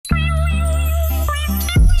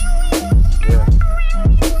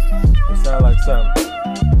something.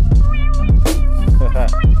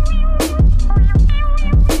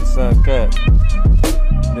 Sun cut.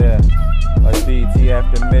 Yeah. Like BT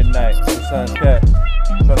after midnight. The sun cut.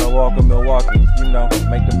 Tryna walk in Milwaukee. You know,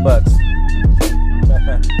 make the bucks.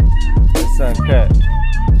 The sun cut.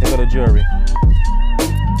 Here go the jury.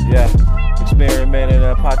 Yeah. Experimenting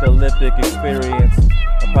an apocalyptic experience.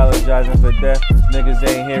 Apologizing for death. Niggas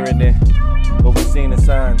ain't hearing it. But we seen the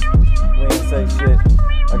signs. We ain't say shit.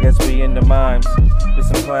 I guess we in the mimes. This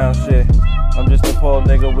some clown shit. I'm just a poor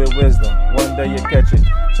nigga with wisdom. One day you catch it.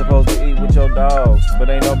 Supposed to eat with your dogs, but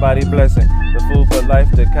ain't nobody blessing. The food for life,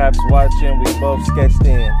 the cops watching, we both sketched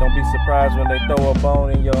in. Don't be surprised when they throw a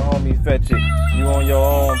bone and your homie fetch it. You on your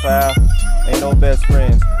own, pal. Ain't no best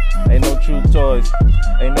friends. Ain't no true toys.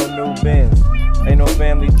 Ain't no new bins. Ain't no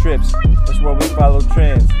family trips. That's where we follow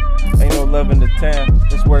trends. Ain't no love in the town.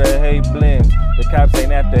 That's where the hate blends. The cops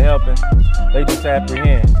ain't after helping. They just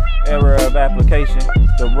apprehend. Error of application.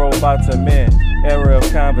 The robots are men. Error of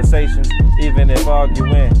conversations. Even if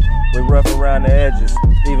arguing, we rough around the edges.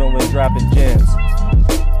 Even when dropping gems.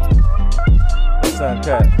 It's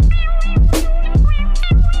uncut.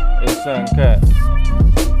 It's uncut.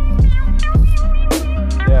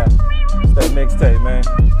 Yeah, it's that mixtape, man.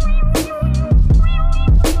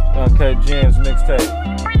 Uncut Gems mixtape.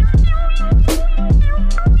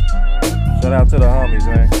 Shout out to the homies,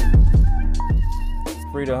 man.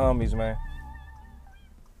 Free the homies, man.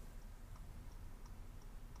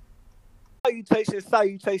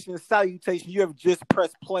 Salutations. You have just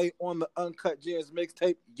pressed play on the Uncut Gems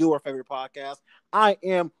mixtape, your favorite podcast. I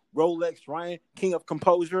am Rolex Ryan, King of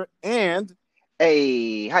Composure, and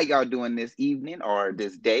hey, how y'all doing this evening or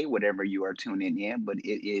this day, whatever you are tuning in? But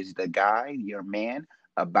it is the guy, your man,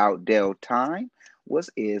 about Del Time. What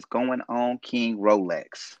is going on, King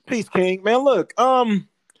Rolex? Peace, King. Man, look, bro,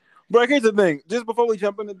 here's the thing. Just before we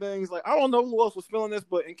jump into things, like I don't know who else was feeling this,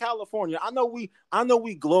 but in California, I know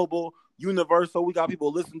we global, universal. We got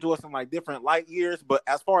people listening to us in like different light years. But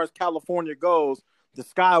as far as California goes, the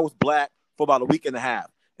sky was black for about a week and a half.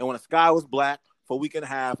 And when the sky was black for a week and a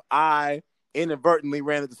half, I inadvertently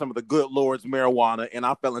ran into some of the good Lord's marijuana, and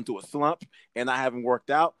I fell into a slump, and I haven't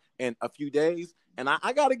worked out in a few days. And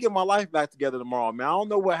I got to get my life back together tomorrow, man. I don't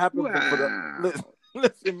know what happened. Wow.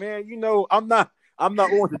 Listen, man. You know, I'm not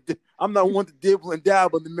one to dibble and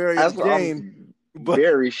dabble in the Mary Jane. But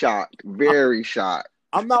very shocked.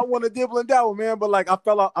 I'm not one to dibble and dabble, man. But like, I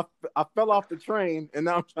fell off the train, and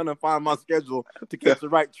now I'm trying to find my schedule to catch the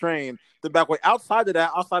right train the back way. Outside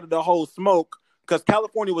of the whole smoke, because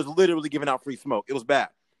California was literally giving out free smoke. It was bad.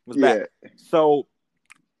 Bad. So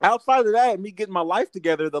outside of that, me getting my life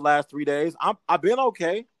together the last 3 days, I've been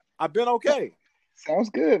okay. Sounds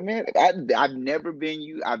good, man. I've never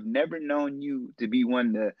known you to be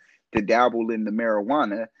one to dabble in the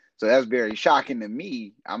marijuana. So that's very shocking to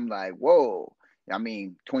me. I'm like, whoa. I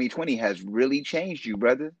mean, 2020 has really changed you,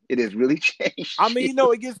 brother. It has really changed. I mean, you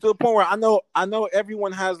know, it gets to a point where I know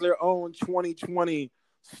everyone has their own 2020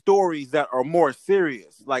 stories that are more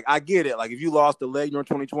serious. Like, I get it. Like, if you lost a leg during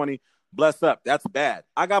 2020, bless up. That's bad.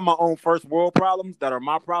 I got my own first world problems that are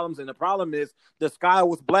my problems. And the problem is the sky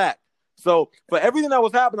was black. So for everything that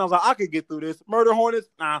was happening, I was like, I could get through this. Murder hornets,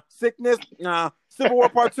 nah. Sickness, nah. Civil War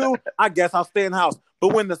Part 2, I guess I'll stay in the house.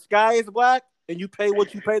 But when the sky is black and you pay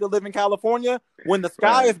what you pay to live in California, when the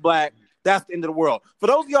sky is black, that's the end of the world. For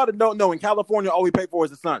those of y'all that don't know, in California, all we pay for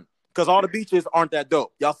is the sun. Because all the beaches aren't that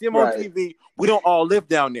dope. Y'all see them on TV. We don't all live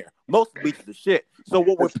down there. Most of the beaches are shit. So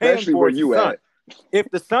what we're paying for is the sun. If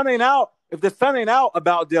the sun ain't out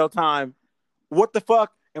about Del Time, what the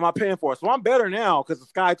fuck am I paying for? So I'm better now because the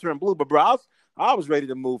sky turned blue. But bro, I was ready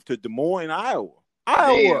to move to Des Moines, Iowa.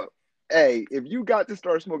 Damn. Hey, if you got to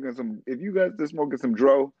smoking some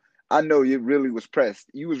dro, I know you really was pressed.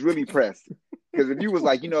 You was really pressed. Because if you was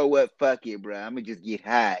like, you know what, fuck it, bro, I'm gonna just get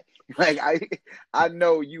high. Like I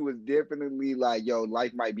know you was definitely like, yo,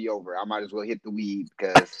 life might be over. I might as well hit the weed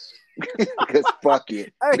because fuck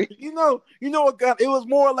it. Hey, you know what? God, it was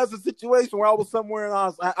more or less a situation where I was somewhere and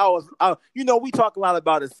I was, you know, we talk a lot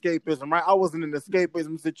about escapism, right? I was in an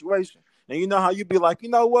escapism situation, and you know how you be like, you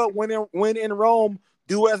know what? When in Rome,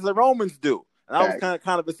 do as the Romans do. And I was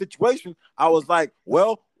kind of a situation. I was like,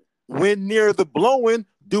 well, when near the blowing,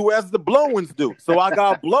 do as the blowings do. So I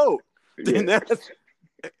got blowed.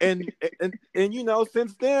 And you know,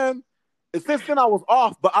 since then I was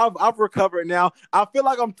off, but I've recovered now. I feel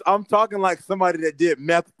like I'm talking like somebody that did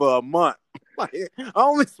meth for a month. Like, I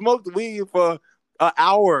only smoked weed for an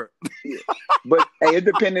hour. But hey, it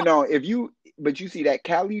depending on but you see that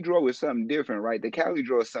Cali Dro is something different, right? The Cali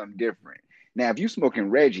Dro is something different. Now, if you smoking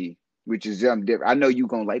Reggie, which is something different. I know you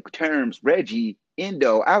gonna like terms, Reggie,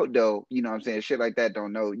 Indo, outdo, you know what I'm saying? Shit like that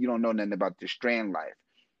you don't know nothing about the strand life.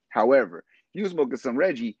 However, if you was smoking some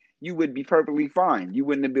Reggie, you would be perfectly fine. You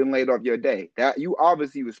wouldn't have been laid off your day. That you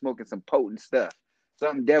obviously was smoking some potent stuff.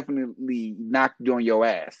 Something definitely knocked you on your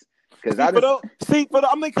ass. Cause I'm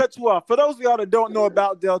gonna cut you off. For those of y'all that don't know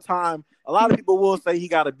about Del Time, a lot of people will say he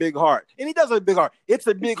got a big heart, and he does have a big heart. It's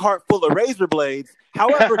a big heart full of razor blades.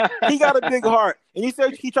 However, he got a big heart, and he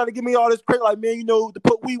said he tried to give me all this credit, like, man, you know,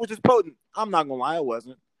 the weed was just potent. I'm not gonna lie, it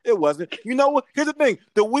wasn't. It wasn't. You know what? Here's the thing: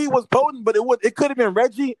 the weed was potent, but it could have been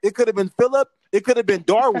Reggie, it could have been Philip, it could have been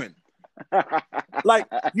Darwin. Like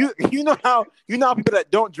you know how people that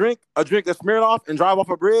don't drink a Smirnoff and drive off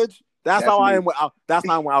a bridge. That's how I am with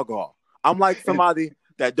alcohol. I'm like somebody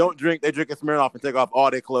that don't drink. They drink a Smirnoff and take off all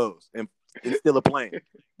their clothes and steal a plane.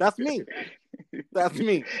 That's me. That's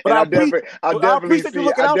me. But I've definitely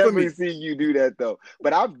me. seen you do that though.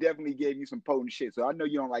 But I've definitely gave you some potent shit. So I know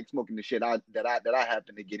you don't like smoking the shit that I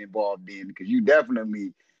happen to get involved in, because you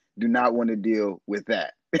definitely do not want to deal with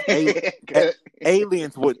that.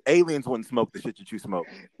 Aliens wouldn't smoke the shit that you smoke.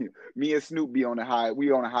 Me and Snoop we on a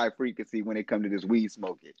high frequency when it comes to this weed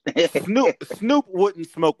smoking. Snoop wouldn't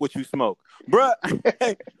smoke what you smoke, bruh.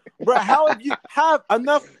 Bruh, how have you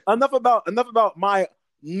enough about my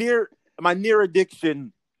near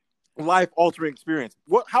addiction, life altering experience?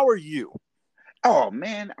 How are you? Oh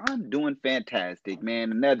man, I'm doing fantastic,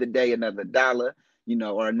 man. Another day, another dollar.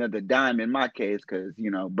 Or another dime in my case, because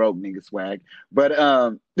broke nigga swag. But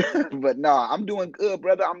but no, I'm doing good,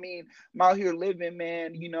 brother. I mean, I'm out here living,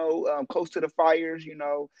 man. Close to the fires.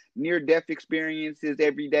 Near death experiences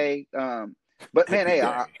every day. But man, hey,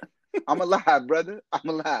 I'm alive, brother. I'm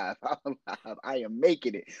alive. I am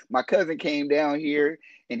making it. My cousin came down here,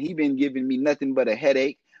 and he been giving me nothing but a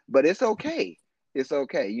headache. But it's okay. It's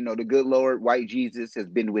okay. The good Lord, white Jesus, has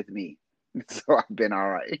been with me. So I've been all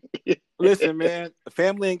right. Listen, man, the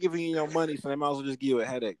family ain't giving you no money, so they might as well just give you a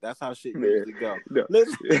headache. That's how shit usually go. No.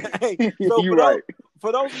 Listen, hey, so you're right.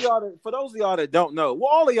 For those of y'all that don't know, well,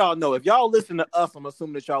 all of y'all know. If y'all listen to us, I'm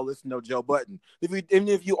assuming that y'all listen to Joe Budden.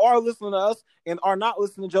 If you are listening to us and are not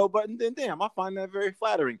listening to Joe Budden, then damn, I find that very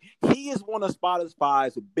flattering. He is one of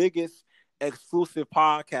Spotify's biggest exclusive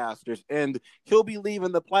podcasters, and he'll be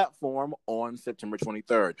leaving the platform on September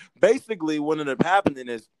 23rd. Basically, what ended up happening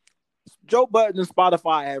is Joe Budden and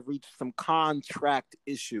Spotify have reached some contract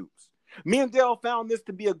issues. Me and Dale found this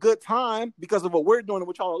to be a good time because of what we're doing and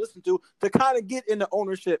what y'all are listening to kind of get into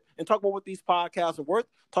ownership and talk about what these podcasts are worth,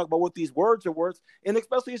 talk about what these words are worth, and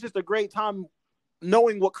especially it's just a great time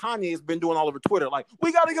knowing what Kanye has been doing all over Twitter. Like,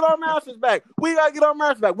 we got to get our masters back. We got to get our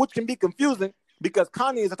masters back, which can be confusing because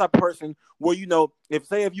Kanye is the type of person where,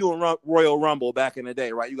 if you in Royal Rumble back in the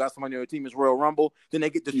day, right, you got somebody on your team is Royal Rumble, then they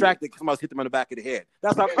get distracted because somebody's hit them in the back of the head.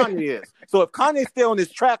 That's how Kanye is. So if Kanye stay on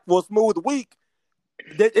this track for a smooth week,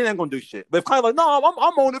 they ain't going to do shit. But if Kanye's like, no,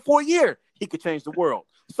 I'm on it for a year, he could change the world.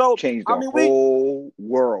 So, change the whole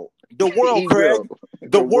world. The world, Craig.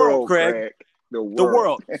 The world, Craig. The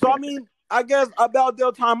world. So, I guess about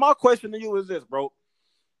Del Time, my question to you is this, bro.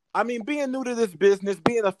 Being new to this business,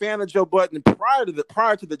 being a fan of Joe Budden, prior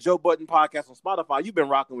to the Joe Budden podcast on Spotify, you've been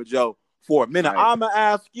rocking with Joe for a minute. Right. I'm gonna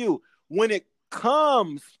ask you, when it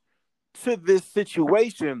comes to this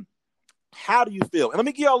situation, how do you feel? And let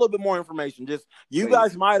me give you all a little bit more information. Just you Please.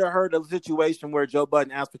 Guys might have heard of a situation where Joe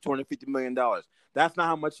Budden asked for $250 million. That's not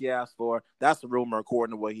how much he asked for. That's a rumor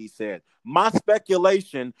according to what he said. My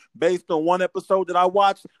speculation, based on one episode that I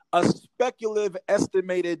watched, a speculative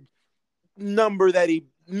estimated number that he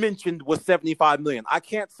mentioned was $75 million. I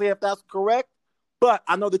can't say if that's correct, but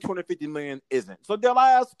I know the $250 million isn't. So Del,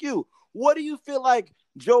 I ask you, what do you feel like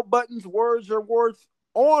Joe Budden's words are worth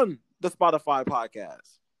on the Spotify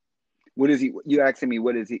podcast? What is he? You asking me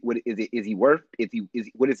what is he? What is it? Is he worth?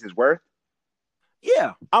 What is his worth?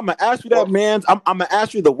 Yeah, I'm gonna ask you that man's. I'm gonna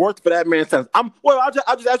ask you the worth for that man's. I'll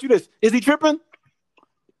just ask you this: is he tripping?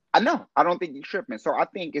 I don't think he's tripping. So I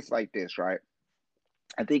think it's like this, right?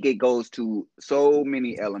 I think it goes to so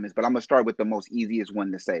many elements, but I'm gonna start with the most easiest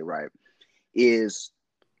one to say, right? Is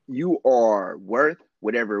you are worth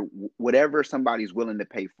whatever somebody's willing to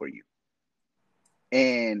pay for you.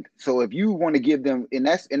 And so if you want to give them, and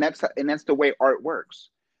that's the way art works.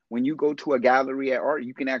 When you go to a gallery at art,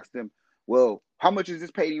 you can ask them, well, how much is this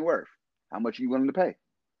painting worth? How much are you willing to pay?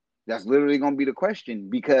 That's literally going to be the question,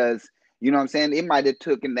 because you know what I'm saying? It might have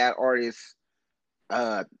taken that artist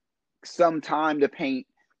some time to paint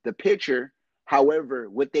the picture. However,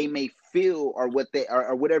 what they may feel or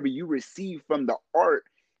whatever you receive from the art,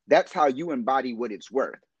 that's how you embody what it's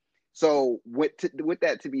worth. So with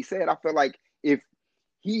that to be said, I feel like if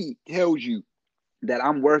he tells you that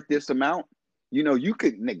I'm worth this amount, you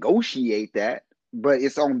could negotiate that, but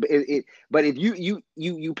it's on it. But if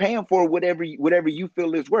you paying for whatever you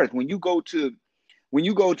feel is worth. When you go to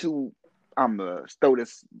I'm gonna throw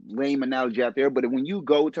this lame analogy out there, but when you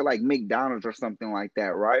go to like McDonald's or something like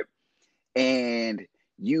that, right? And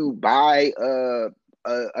you buy a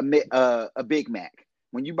Big Mac.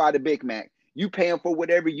 When you buy the Big Mac, you paying for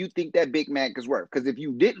whatever you think that Big Mac is worth. Because if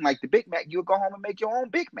you didn't like the Big Mac, you'll go home and make your own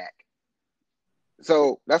Big Mac.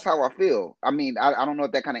 So that's how I feel. I mean, I don't know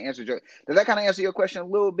if that kind of answers does that kind of answer your question a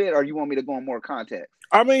little bit, or you want me to go in more context?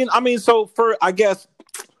 So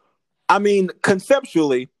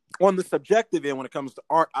conceptually, on the subjective end, when it comes to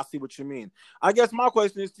art, I see what you mean. I guess my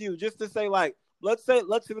question is to you, just to say, like, let's say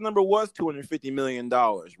the number was $250 million,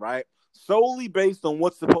 right? Solely based on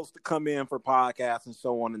what's supposed to come in for podcasts and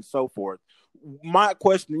so on and so forth. My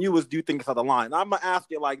question to you is, do you think it's on the line? I'm gonna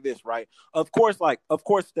ask it like this, right? Of course,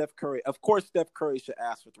 Steph Curry should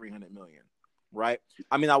ask for $300 million, right?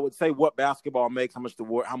 I mean, I would say what basketball makes, how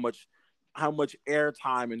much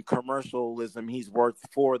airtime and commercialism he's worth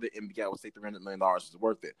for the NBA. I would say $300 million is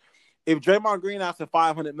worth it. If Draymond Green asked for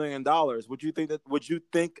 $500 million, would you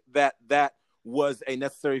think that was a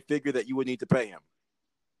necessary figure that you would need to pay him?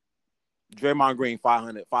 Draymond Green,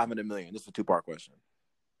 $500 million. This is a two-part question.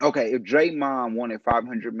 Okay, if Draymond wanted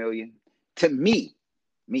 $500 million, to me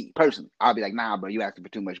personally, I'll be like, nah, bro, you asking for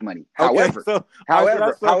too much money. However,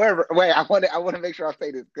 wait, I want to make sure I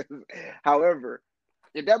say this. However,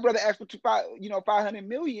 if that brother asked for $500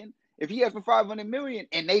 million, if he asked for $500 million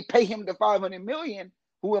and they pay him the $500 million,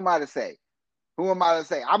 who am I to say? I'm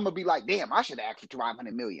gonna be like, damn, I should have asked for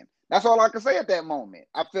 $500 million. That's all I can say at that moment.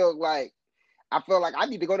 I feel like I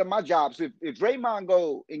need to go to my job. So if Draymond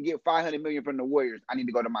go and get $500 million from the Warriors, I need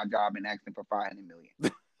to go to my job and ask them for $500 million.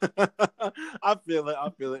 I feel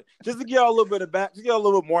it. Just to get a little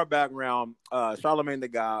bit more background, Charlamagne the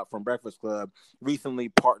God from Breakfast Club recently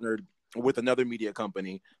partnered with another media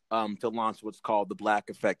company to launch what's called the Black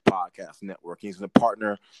Effect Podcast Network. He's going to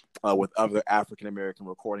partner with other African American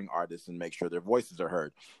recording artists and make sure their voices are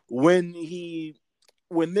heard. When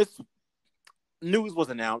this news was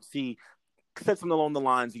announced, he said something along the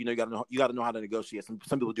lines, you got to know how to negotiate.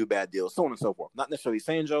 Some people do bad deals, so on and so forth. Not necessarily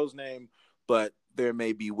saying Joe's name, but there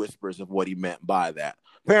may be whispers of what he meant by that.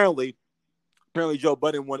 Apparently Joe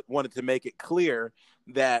Budden wanted to make it clear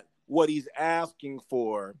that what he's asking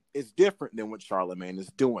for is different than what Charlamagne is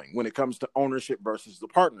doing when it comes to ownership versus the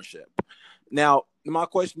partnership. Now, my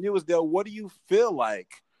question to you is, Dale, what do you feel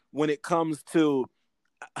like when it comes to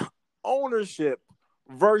ownership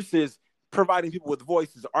versus providing people with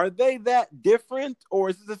voices? Are they that different, or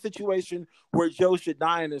is this a situation where Joe should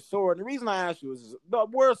die on his sword? And the reason I ask you is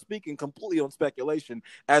we're speaking completely on speculation,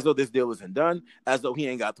 as though this deal isn't done, as though he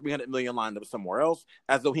ain't got $300 million lined up somewhere else,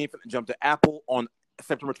 as though he ain't finna jump to Apple on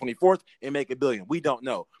September 24th and make $1 billion. We don't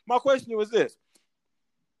know. My question to you is this: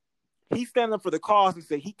 he's standing up for the cause and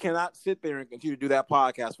say he cannot sit there and continue to do that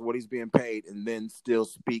podcast for what he's being paid and then still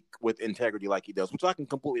speak with integrity like he does, which I can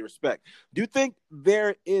completely respect. Do you think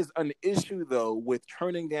there is an issue, though, with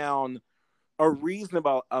turning down a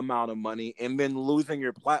reasonable amount of money and then losing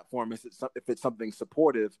your platform if it's something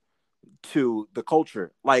supportive to the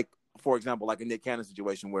culture? Like, for example, like a Nick Cannon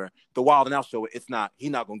situation where the Wild and Out show, he's not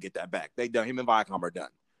going to get that back. They done. Him and Viacom are done.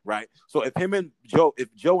 Right. So if Joe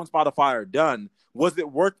and Spotify are done, was it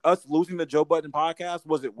worth us losing the Joe Budden podcast?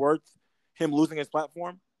 Was it worth him losing his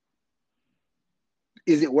platform?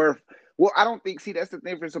 Is it worth? Well, I don't think. See, that's the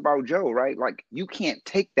difference about Joe, right? Like, you can't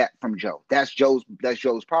take that from Joe. That's Joe's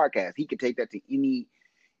podcast. He can take that to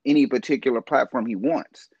any particular platform he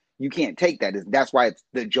wants. You can't take that. That's why it's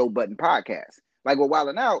the Joe Budden podcast. Like, with Wild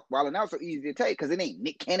and Out's so easy to take because it ain't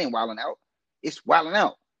Nick Cannon Wild and Out. It's Wild and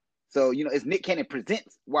Out. So, it's Nick Cannon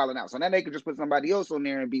presents Wild and Out. So now they could just put somebody else on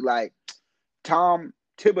there and be like, Tom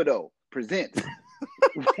Thibodeau presents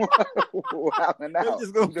Wild and Out.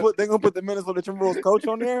 They're gonna put the Minnesota Timberwolves coach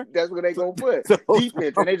on there. That's what they gonna put.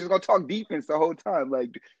 Defense, and they just gonna talk defense the whole time. Like,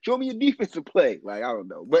 show me your defensive play. Like, I don't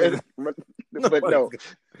know, but no,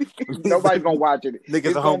 nobody's gonna watch it.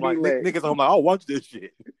 Niggas at home like, I'll watch this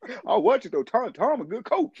shit. I'll watch it though. Tom a good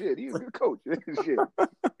coach. Shit, he's a good coach. Shit.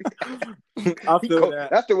 I feel that.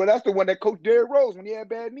 That's the one that coached Derrick Rose when he had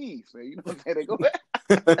bad knees. So, you know what I'm saying? They go back.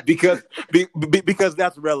 because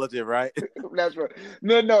that's relative, right? That's right.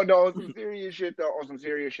 No. On some serious shit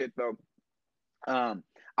though.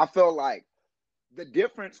 I feel like the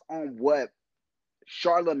difference on what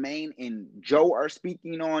Charlamagne and Joe are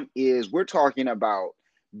speaking on is we're talking about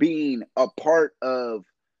being a part of.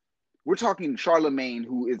 We're talking Charlamagne,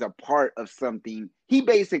 who is a part of something. He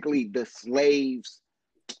basically the slaves.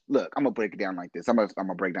 Look, I'm gonna break it down like this. I'm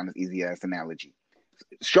gonna break down this easy ass analogy.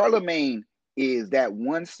 Charlemagne is that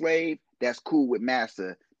one slave that's cool with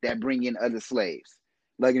master that bring in other slaves.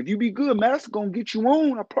 Like, if you be good, master gonna get you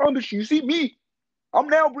on. I promise you. You see me? I'm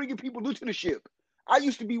now bringing people to the ship. I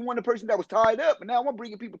used to be one of the person that was tied up, and now I'm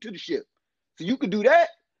bringing people to the ship. So you can do that,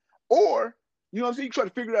 or, you know what I'm saying, you try to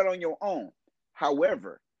figure it out on your own.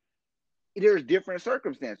 However, there's different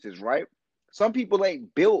circumstances, right? Some people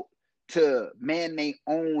ain't built to man their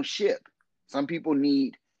own ship. Some people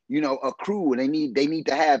need, a crew, and they need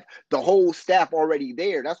to have the whole staff already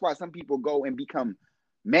there. That's why some people go and become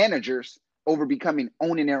managers over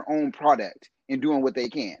owning their own product and doing what they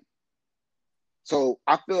can. So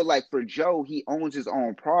I feel like for Joe, he owns his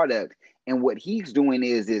own product, and what he's doing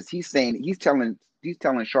is he's telling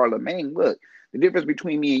Charlemagne, look, the difference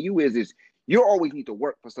between me and you is you always need to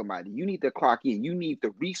work for somebody. You need to clock in. You need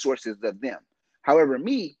the resources of them. However,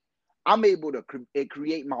 me, I'm able to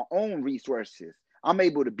create my own resources. I'm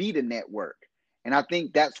able to be the network. And I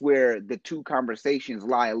think that's where the two conversations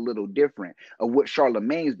lie a little different of what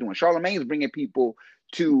Charlemagne's doing. Charlemagne's bringing people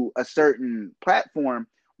to a certain platform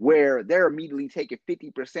where they're immediately taking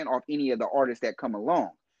 50% off any of the artists that come along.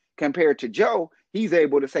 Compared to Joe, he's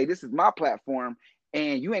able to say, this is my platform,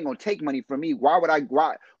 and you ain't gonna take money from me.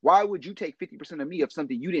 Why would you take 50% of me of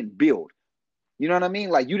something you didn't build? You know what I mean?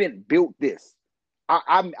 Like, you didn't build this.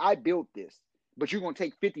 I built this, but you're gonna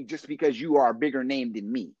take 50 just because you are a bigger name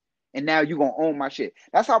than me. And now you're gonna own my shit.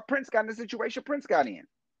 That's how Prince got in the situation Prince got in.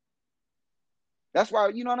 That's why,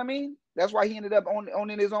 you know what I mean? That's why he ended up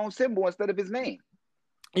owning his own symbol instead of his name.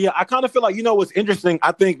 Yeah, I kind of feel like, what's interesting,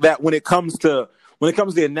 I think that when it comes to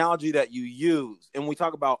the analogy that you use, and we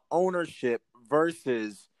talk about ownership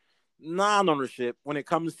versus non-ownership when it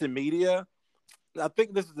comes to media, I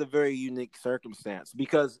think this is a very unique circumstance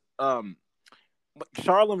because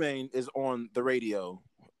Charlemagne is on the radio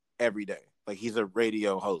every day. Like, he's a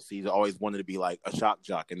radio host. He's always wanted to be like a shock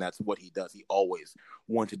jock, and that's what he does. He always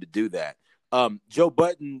wanted to do that. Joe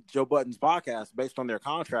Budden's podcast, based on their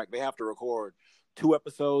contract, they have to record 2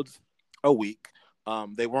 episodes a week.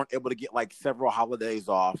 They weren't able to get like several holidays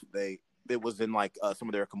off. It was in like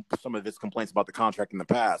some of his complaints about the contract in the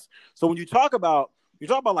past. So when you talk about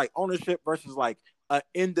like ownership versus like an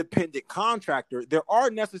independent contractor, there are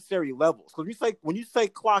necessary levels. Because when you say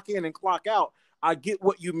clock in and clock out, I get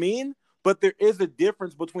what you mean. But there is a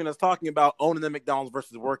difference between us talking about owning the McDonald's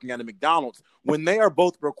versus working at a McDonald's when they are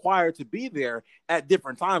both required to be there at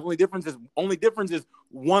different times. Only difference is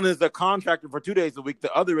one is a contractor for 2 days a week.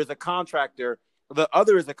 The other is a contractor. For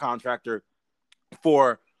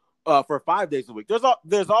 5 days a week.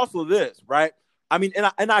 There's also this, right? I mean,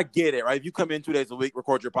 and I get it, right? If you come in 2 days a week,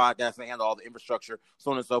 record your podcast, and handle all the infrastructure,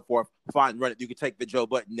 so on and so forth, fine, run it. You can take the Joe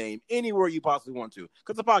Budden name anywhere you possibly want to,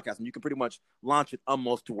 because it's a podcast, and you can pretty much launch it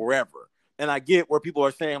almost to wherever. And I get where people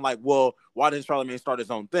are saying, like, well, why doesn't Charlemagne start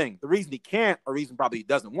his own thing? The reason he can't, or reason probably he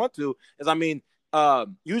doesn't want to, is, I mean,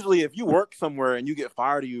 usually if you work somewhere and you get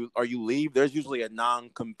fired or you leave, there's usually a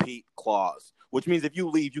non-compete clause, which means if you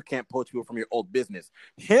leave, you can't poach people from your old business.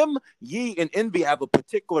 Him, Yee, and Envy have a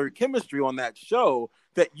particular chemistry on that show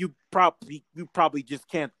that you probably just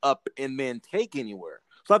can't up and then take anywhere.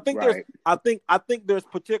 So I think I think there's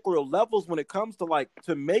particular levels when it comes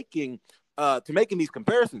to making these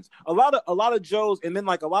comparisons. A lot of Joe's, and then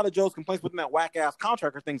like a lot of Joe's complaints within that whack ass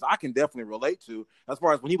contractor things, I can definitely relate to, as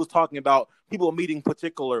far as when he was talking about people meeting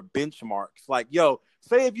particular benchmarks. Like, yo,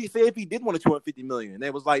 say if he did want a 250 million, and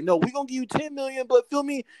they was like, no, we're gonna give you 10 million, but feel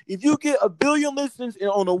me, if you get 1 billion listens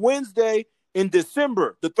on a Wednesday in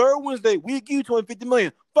December, the third Wednesday, we give you 250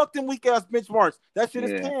 million. Fuck them weak ass benchmarks. That shit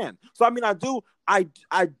is canned. So I mean, I do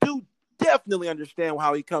definitely understand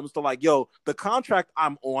how he comes to like, yo, the contract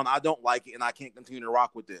I'm on, I don't like it, and I can't continue to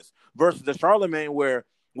rock with this. Versus the Charlemagne, where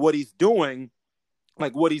what he's doing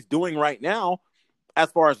right now,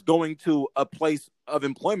 as far as going to a place of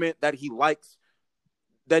employment that he likes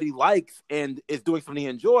and is doing something he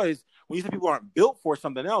enjoys. When you say people aren't built for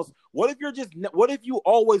something else, what if you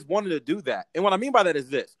always wanted to do that? And what I mean by that is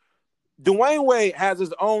this: Dwayne Wade has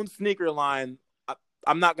his own sneaker line.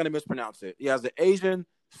 I'm not going to mispronounce it. He has an Asian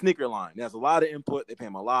sneaker line. He has a lot of input. They pay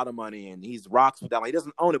him a lot of money, and he rocks with that line. He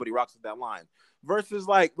doesn't own it, but he rocks with that line. Versus,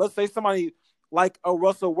 like, let's say somebody like a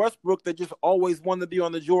Russell Westbrook that just always wanted to be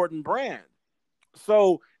on the Jordan brand.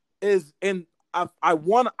 So I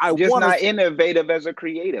want not innovative as a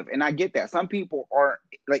creative, and I get that. Some people are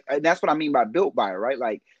like, and that's what I mean by built by, right?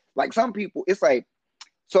 Like some people, it's like,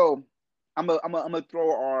 so I'm gonna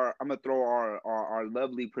throw our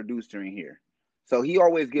lovely producer in here. So he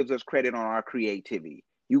always gives us credit on our creativity.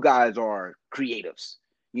 You guys are creatives.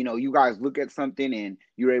 You know, you guys look at something and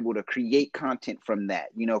you're able to create content from that.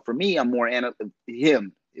 You know, for me, I'm more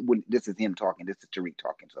him. this is him talking. This is Tariq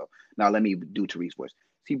talking. So now let me do Tariq's voice.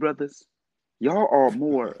 See, brothers, y'all are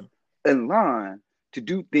more in line to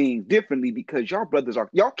do things differently because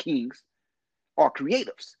y'all kings are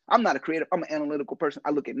creatives. I'm not a creative. I'm an analytical person.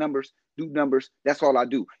 I look at numbers, do numbers. That's all I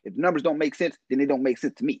do. If the numbers don't make sense, then they don't make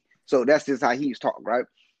sense to me. So that's just how he's talking, right?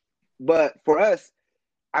 But for us,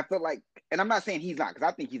 I feel like, and I'm not saying he's not, because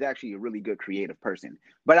I think he's actually a really good creative person.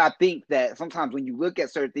 But I think that sometimes when you look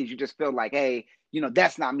at certain things, you just feel like, hey,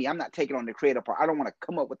 that's not me. I'm not taking on the creative part. I don't want to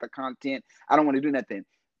come up with the content. I don't want to do nothing.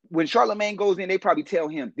 When Charlamagne goes in, they probably tell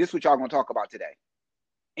him, this is what y'all going to talk about today.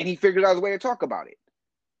 And he figures out a way to talk about it.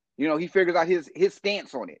 He figures out his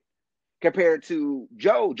stance on it. Compared to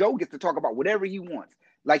Joe. Joe gets to talk about whatever he wants.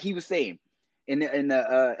 Like he was saying in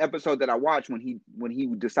the episode that I watched when he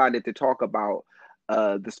decided to talk about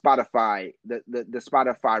the Spotify, the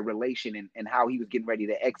Spotify relation and how he was getting ready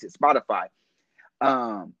to exit Spotify.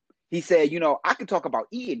 He said, I could talk about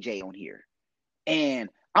E and J on here. And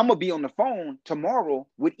I'm gonna be on the phone tomorrow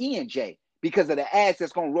with E and J because of the ads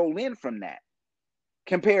that's gonna roll in from that.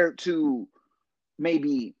 Compared to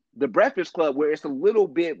maybe the Breakfast Club, where it's a little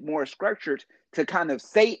bit more structured to kind of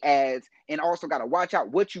say ads and also got to watch out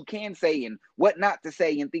what you can say and what not to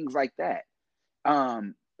say and things like that.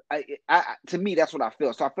 To me, that's what I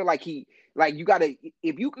feel. So I feel like you got to,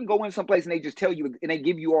 if you can go in someplace and they just tell you and they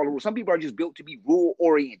give you all the rules. Some people are just built to be rule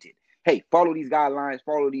oriented. Hey, follow these guidelines,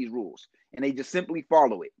 follow these rules, and they just simply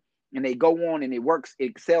follow it. And they go on and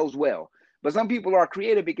it sells well. But some people are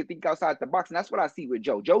creative and can think outside the box. And that's what I see with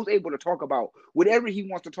Joe. Joe's able to talk about whatever he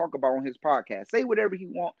wants to talk about on his podcast. Say whatever he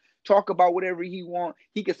wants. Talk about whatever he wants.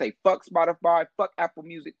 He can say, fuck Spotify, fuck Apple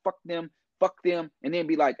Music, fuck them, and then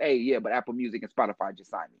be like, hey, yeah, but Apple Music and Spotify just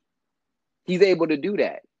signed me. He's able to do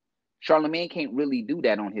that. Charlamagne can't really do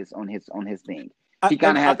that on his thing. He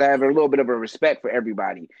kind of has to have a little bit of a respect for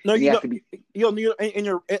everybody. No, I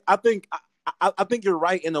think you're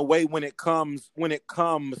right in a way when it comes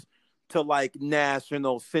to like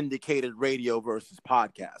national syndicated radio versus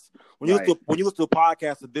podcasts. When you listen to a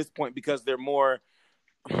podcast at this point, because they're more,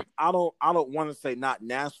 I don't want to say not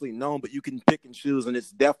nationally known, but you can pick and choose, and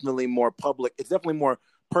it's definitely more public. It's definitely more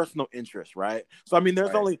personal interest, right? So I mean,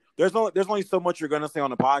 there's only so much you're gonna say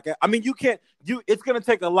on a podcast. I mean, it's gonna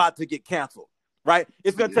take a lot to get canceled, right?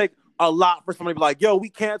 It's gonna take a lot for somebody to be like, yo, we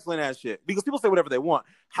canceling that shit, because people say whatever they want.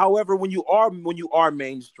 However, when you are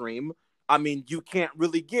mainstream, I mean, you can't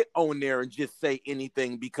really get on there and just say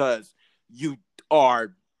anything because you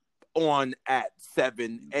are on at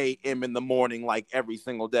 7 a.m. in the morning, like every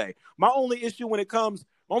single day. My only issue when it comes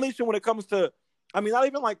to, I mean, not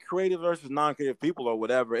even like creative versus non-creative people or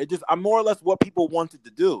whatever. I'm more or less what people wanted to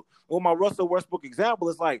do. Well, my Russell Westbrook example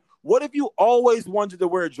is like, what if you always wanted to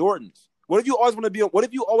wear Jordans? What if you always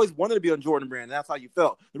wanted to be on Jordan brand? And that's how you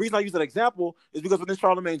felt. The reason I use that example is because within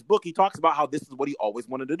Charlamagne's book, he talks about how this is what he always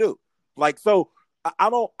wanted to do. Like, so I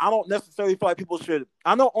don't necessarily feel like people should.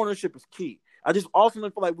 I know ownership is key. I just also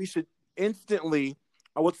feel like we should instantly.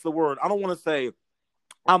 What's the word? I don't want to say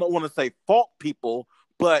fault people,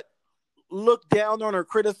 but look down on or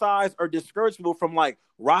criticize or discourage people from like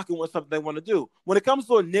rocking with something they want to do. When it comes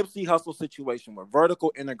to a Nipsey Hussle situation where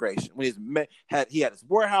vertical integration, when he had his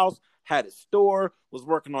warehouse, had his store, was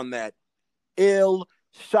working on that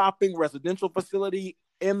shopping residential facility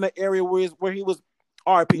in the area where he was.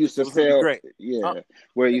 RP used to sell, great.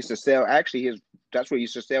 Where he used to sell. Actually, that's where he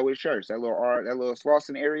used to sell his shirts. That little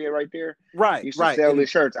Slauson area right there. Right, he used to sell his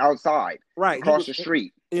shirts outside, across the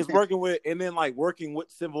street. He was working with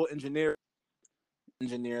civil engineers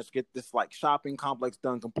get this like shopping complex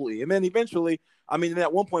done completely, and then eventually, I mean,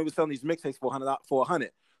 at one point, he was selling these mixtapes for $100.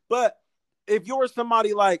 But if you're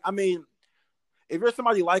somebody like, a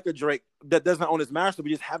Drake that doesn't own his master, but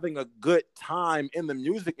just having a good time in the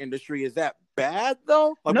music industry, is that bad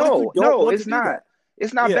though? Like, no, it's not.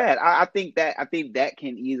 It's not bad. I think that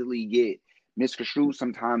can easily get misconstrued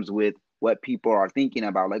sometimes with what people are thinking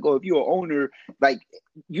about. Like, oh, if you're an owner, like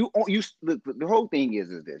you the whole thing is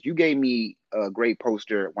this. You gave me a great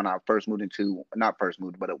poster when I first moved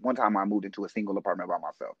but at one time I moved into a single apartment by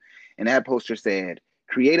myself, and that poster said,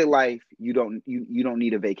 "Create a life you don't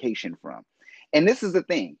need a vacation from." And this is the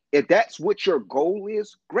thing. If that's what your goal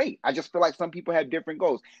is, great. I just feel like some people have different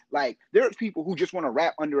goals. Like, there's people who just want to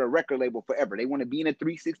rap under a record label forever. They want to be in a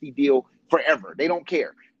 360 deal forever. They don't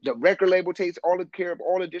care. The record label takes all the care of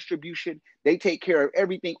all the distribution. They take care of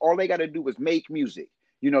everything. All they got to do is make music.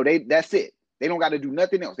 That's it. They don't got to do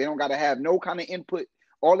nothing else. They don't got to have no kind of input.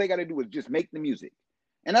 All they got to do is just make the music.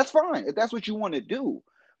 And that's fine if that's what you want to do.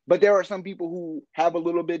 But there are some people who have a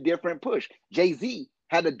little bit different push. Jay-Z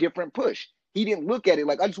had a different push. He didn't look at it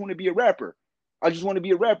like, I just want to be a rapper. I just want to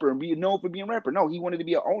be a rapper and be known for being a rapper. No, he wanted to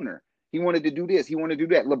be an owner. He wanted to do this. He wanted to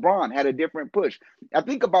do that. LeBron had a different push. I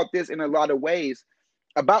think about this in a lot of ways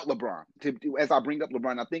about LeBron. As I bring up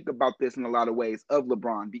LeBron, I think about this in a lot of ways of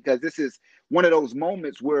LeBron, because this is one of those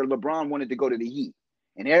moments where LeBron wanted to go to the Heat.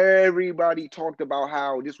 And everybody talked about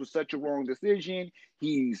how this was such a wrong decision.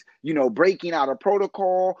 He's, breaking out of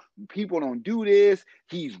protocol. People don't do this.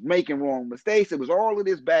 He's making wrong mistakes. It was all of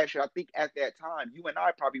this bad shit. I think at that time, you and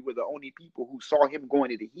I probably were the only people who saw him going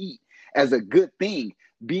to the Heat as a good thing,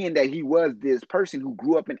 being that he was this person who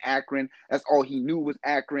grew up in Akron. That's all he knew was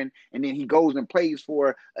Akron. And then he goes and plays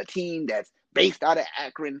for a team that's based out of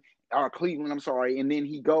Akron, or Cleveland, I'm sorry, and then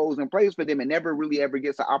he goes and plays for them and never really ever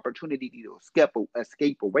gets an opportunity to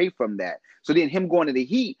escape away from that. So then him going to the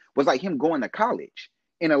Heat was like him going to college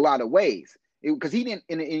in a lot of ways. Because he didn't,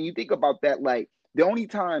 and you think about that, like the only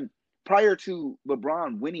time prior to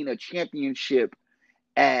LeBron winning a championship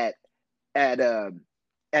at the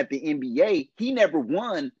NBA, he never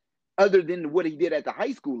won other than what he did at the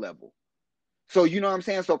high school level. So, you know what I'm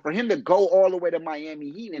saying? So for him to go all the way to Miami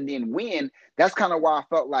Heat and then win, that's kind of why I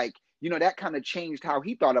felt like, that kind of changed how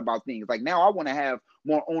he thought about things. Like, now I want to have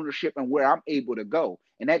more ownership and where I'm able to go.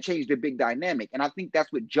 And that changed the big dynamic. And I think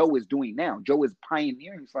that's what Joe is doing now. Joe is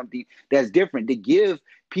pioneering something that's different, to give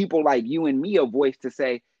people like you and me a voice to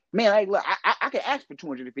say, man, I can ask for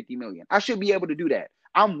 $250 million. I should be able to do that.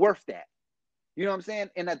 I'm worth that. You know what I'm saying?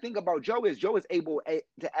 And the thing about Joe is able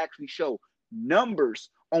to actually show numbers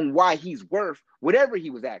on why he's worth whatever he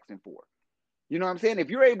was asking for. You know what I'm saying? If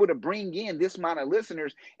you're able to bring in this amount of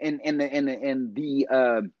listeners and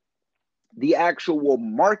the actual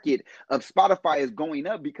market of Spotify is going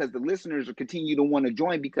up because the listeners will continue to want to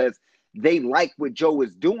join because they like what Joe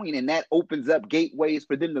is doing, and that opens up gateways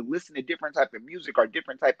for them to listen to different type of music or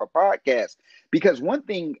different type of podcasts. Because one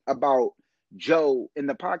thing about Joe in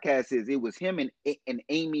the podcast is it was him and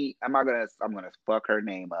Amy. I'm gonna fuck her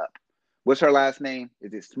name up. What's her last name?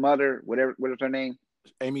 Is it Smother? Whatever. What is her name?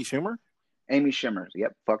 Amy Schumer? Amy Schumer.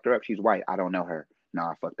 Yep. Fucked her up. She's white. I don't know her. No,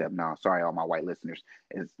 I fucked up. No, sorry, all my white listeners.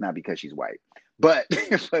 It's not because she's white, but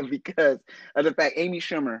because of the fact Amy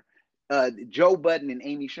Schumer, Joe Budden and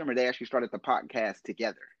Amy Schumer, they actually started the podcast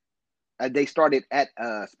together. They started at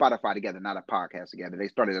Spotify together, not a podcast together. They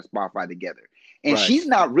started at Spotify together. And Right. She's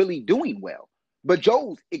not really doing well, but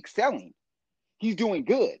Joe's excelling. He's doing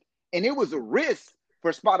good. And it was a risk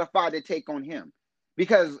for Spotify to take on him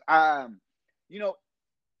because,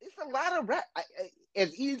 it's a lot of rap.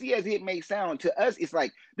 As easy as it may sound to us, it's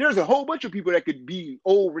like there's a whole bunch of people that could be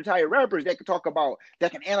old retired rappers that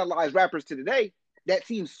can analyze rappers to today. That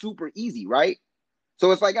seems super easy, right?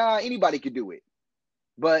 So it's like, anybody could do it.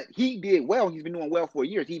 But he did well. He's been doing well for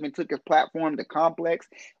years. He even took his platform to Complex,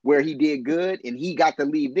 where he did good, and he got to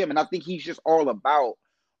leave them. And I think he's just all about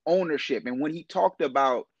ownership. And when he talked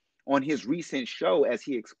about on his recent show, as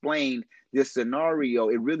he explained this scenario,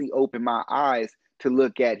 it really opened my eyes to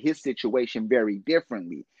look at his situation very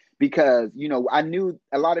differently. Because, I knew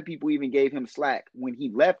a lot of people even gave him slack when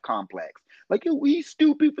he left Complex. Like, he's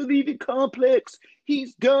stupid for leaving Complex.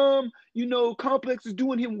 He's dumb. Complex is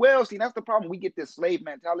doing him well. See, that's the problem. We get this slave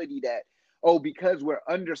mentality that, because we're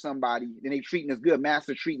under somebody, then they treating us good,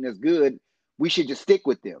 master treating us good, we should just stick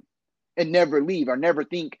with them and never leave or never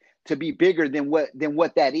think to be bigger than what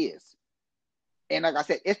that is. And like I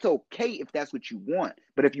said, it's okay if that's what you want.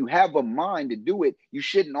 But if you have a mind to do it, you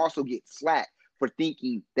shouldn't also get slack for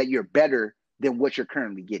thinking that you're better than what you're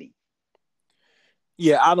currently getting.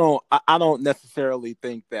 Yeah, I don't necessarily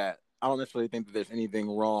think that there's anything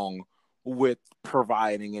wrong with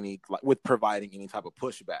providing any type of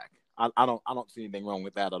pushback. I don't see anything wrong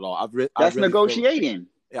with that at all. That's negotiating.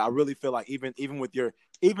 I really feel like even with your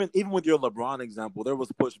LeBron example, there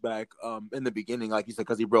was pushback in the beginning, like you said,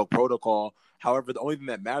 because he broke protocol. However, the only thing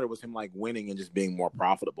that mattered was him like winning and just being more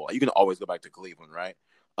profitable. You can always go back to Cleveland, right?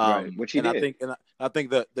 Right, which he did. I think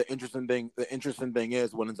the interesting thing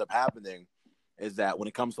is what ends up happening is that when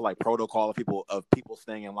it comes to like protocol of people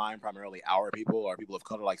staying in line, primarily our people or people of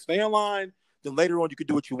color, like stay in line, then later on you can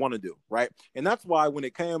do what you want to do, right? And that's why when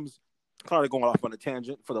it comes, kind of going off on a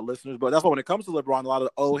tangent for the listeners, but that's why when it comes to LeBron, a lot of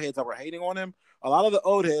the old heads that were hating on him, a lot of the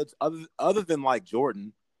old heads, other than like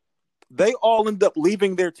Jordan, they all end up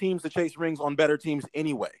leaving their teams to chase rings on better teams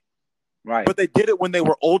anyway. Right. But they did it when they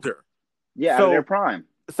were older. Yeah, out of their prime.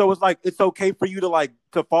 So it's like it's okay for you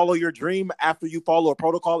to follow your dream after you follow a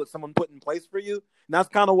protocol that someone put in place for you. And that's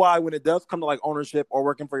kind of why when it does come to like ownership or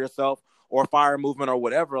working for yourself or fire movement or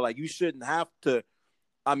whatever, like you shouldn't have to.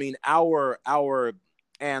 I mean, our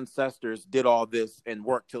ancestors did all this and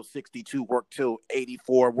worked till 62, worked till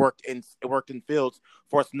 84, worked in fields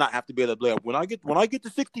for us to not have to be able to play. When I get to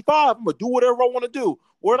 65, I'm gonna do whatever I want to do.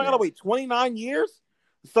 Or I gotta wait 29 years.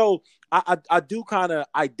 So I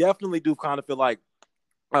definitely do kind of feel like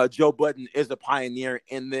Joe Budden is a pioneer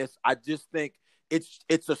in this. I just think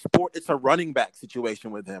it's a running back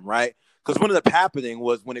situation with him, right? Because what ended up happening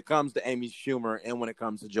was when it comes to Amy Schumer and when it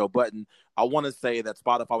comes to Joe Budden, I want to say that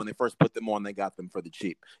Spotify, when they first put them on, they got them for the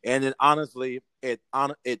cheap. And then honestly, it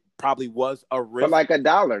probably was a risk. For like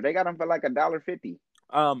 $1. They got them for like $1.50.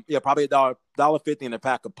 Probably $1.50 in a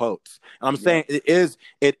pack of Pokes. And I'm saying it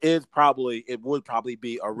would probably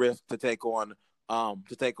be a risk to take on a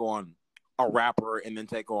rapper and then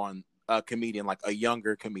take on a comedian, like a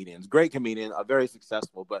younger comedian. Great comedian, very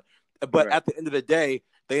successful, but at the end of the day,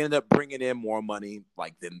 they ended up bringing in more money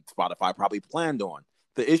like than Spotify probably planned on.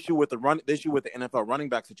 The issue with the NFL running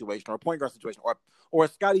back situation or a point guard situation or a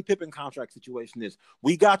Scottie Pippen contract situation is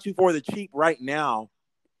we got you for the cheap right now,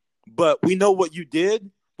 but we know what you did,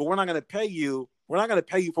 but we're not going to pay you. We're not going to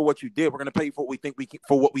pay you for what you did. We're going to pay you for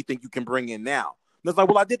what we think you can bring in now. And it's like,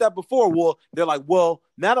 well, I did that before. Well, they're like, well,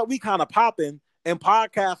 now that we kind of popping and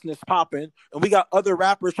podcasting is popping, and we got other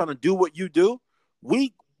rappers trying to do what you do,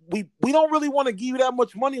 we don't really want to give you that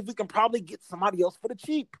much money if we can probably get somebody else for the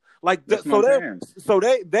cheap. Like they kind of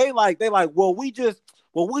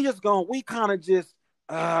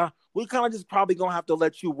just probably gonna have to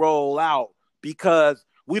let you roll out because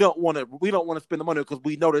we don't want to spend the money because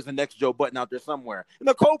we know there's the next Joe Budden out there somewhere. And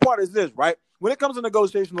the cool part is this, right? When it comes to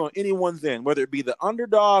negotiation on anyone's end, whether it be the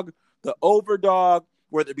underdog, the overdog,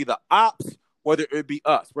 whether it be the ops, whether it be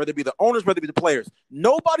us, whether it be the owners, whether it be the players,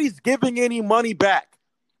 nobody's giving any money back.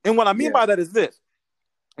 And what I mean by that is this.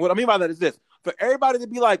 For everybody to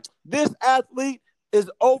be like, this athlete is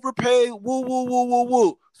overpaid, woo, woo, woo, woo,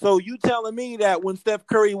 woo. So you telling me that when Steph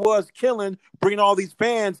Curry was killing, bringing all these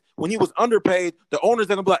fans, when he was underpaid, the owners are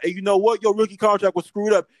going to be like, hey, you know what? Your rookie contract was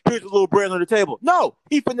screwed up. Here's a little bread on the table. No,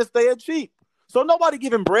 he finna stay at cheap. So nobody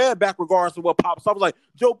giving bread back regardless of what pops up. I was like,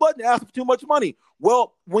 Joe Budden asked for too much money.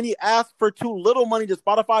 Well, when he asked for too little money, did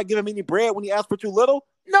Spotify give him any bread when he asked for too little?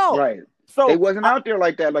 No. Right. So it wasn't out there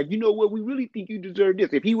like that. Like, you know what? We really think you deserve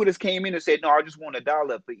this. If he would have came in and said, no, I just want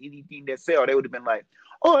 $1 for anything that sell, they would have been like,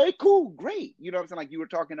 oh, hey, cool, great. You know what I'm saying? Like you were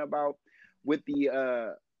talking about with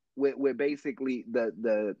the with basically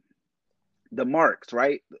the marks,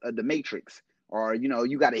 right? The matrix, or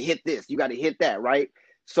you got to hit this, you got to hit that, right?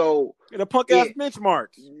 So the punk ass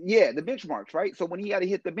benchmarks. Yeah, the benchmarks, right? So when he got to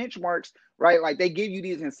hit the benchmarks, right? Like they give you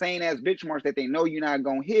these insane ass benchmarks that they know you're not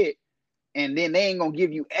gonna hit. And then they ain't gonna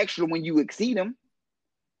give you extra when you exceed them.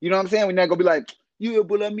 You know what I'm saying? We're not gonna be like, yeah,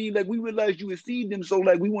 but I mean, like we realized you exceed them, so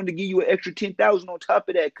like we wanted to give you an extra 10,000 on top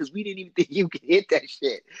of that because we didn't even think you could hit that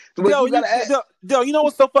shit. So you know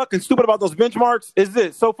what's so fucking stupid about those benchmarks is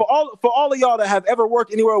this. So for all of y'all that have ever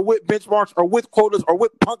worked anywhere with benchmarks or with quotas or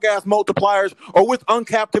with punk ass multipliers or with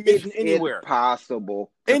uncapped commission anywhere, it's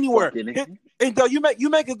possible anywhere. And you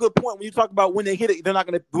make a good point when you talk about when they hit it, they're not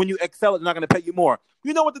gonna. When you excel it, they're not gonna pay you more.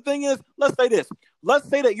 You know what the thing is? Let's say this. Let's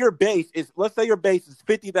say your base is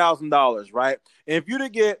 $50,000, right? And if you to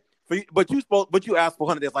get, but you ask for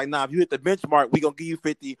 100, it's like, nah. If you hit the benchmark, we gonna give you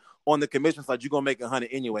 50 on the commission side. You are gonna make 100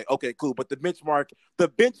 anyway. Okay, cool. But the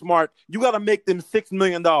benchmark, you gotta make them $6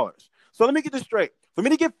 million. So let me get this straight. For me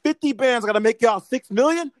to get 50 bands, I gotta make y'all $6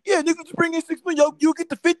 million. Yeah, you can just bring in $6 million. You get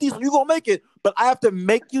the 50, so you gonna make it. But I have to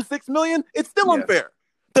make you $6 million. It's still unfair.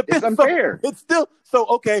 It's unfair. So, it's still so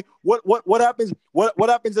okay. What happens? What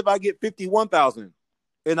happens if I get 51,000?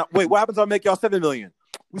 And what happens if I make y'all $7 million?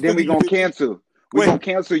 Then we gonna cancel. We're gonna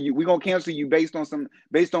cancel you. We're gonna cancel you based on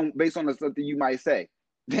the stuff that you might say.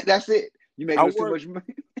 That's it. You make too much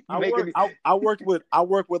money. I worked with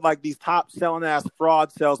like these top selling ass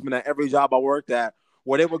fraud salesmen at every job I worked at,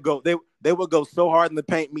 where they would go so hard in the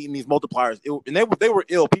paint meeting these multipliers, and they were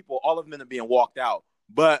ill people. All of them ended up being walked out,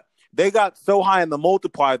 but they got so high in the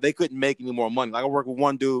multiplier they couldn't make any more money. Like I worked with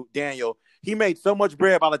one dude, Daniel. He made so much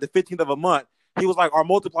bread by like the 15th of a month. He was like, our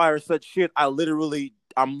multiplier is such shit. I'm literally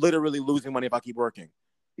losing money if I keep working.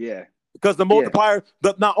 Yeah. Because the multiplier,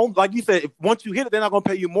 not only, like you said, if once you hit it, they're not gonna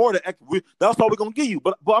pay you more. That's all we're gonna give you.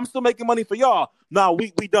 But I'm still making money for y'all. Nah,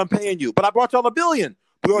 we done paying you. But I brought y'all $1 billion.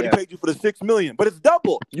 We already paid you for the $6 million. But it's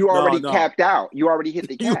double. You already capped out. You already hit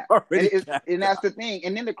the cap. And that's the thing.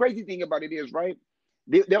 And then the crazy thing about it is, right?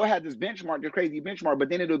 They'll have this benchmark, this crazy benchmark, but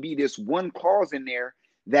then it'll be this one clause in there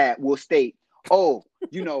that will state, oh,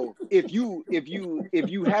 if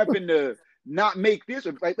you happen to not make this,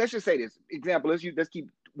 or like let's just say this example. Let's keep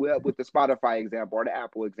with the Spotify example or the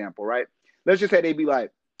Apple example, right? Let's just say they'd be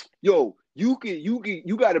like, yo, You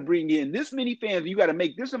got to bring in this many fans. You got to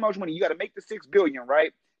make this much money. You got to make the $6 billion,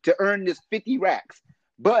 right, to earn this 50 racks.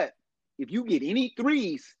 But if you get any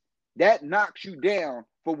threes, that knocks you down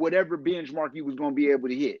for whatever benchmark you was going to be able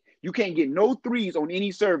to hit. You can't get no threes on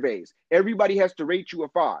any surveys. Everybody has to rate you a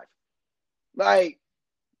 5. Like,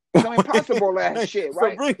 some impossible ass shit,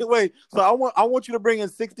 right? So I want you to bring in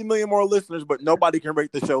 60 million more listeners, but nobody can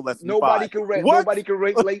rate the show less than 5. Nobody can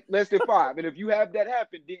rate less than 5. And if you have that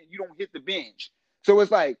happen, then you don't hit the bench. So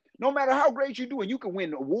it's like, no matter how great you do, and you can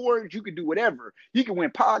win awards, you can do whatever. You can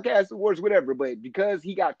win podcast awards, whatever. But because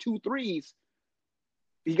he got 2 3s,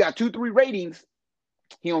 he got 2 3 ratings,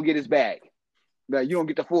 he don't get his bag. Like, you don't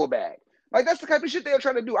get the full bag. Like, that's the type of shit they're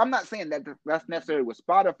trying to do. I'm not saying that that's necessarily what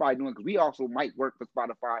Spotify doing, because we also might work for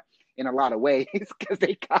Spotify in a lot of ways because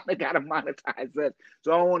they kind of got to monetize us.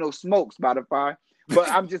 So I don't want no smoke, Spotify. But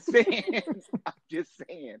I'm just saying,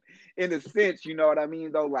 in a sense, you know what I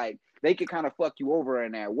mean, though? Like, they can kind of fuck you over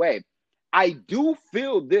in that way. I do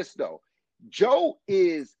feel this, though. Joe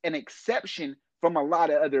is an exception from a lot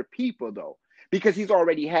of other people, though, because he's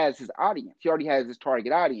already has his audience. He already has his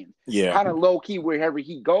target audience. Yeah. Kind of low-key, wherever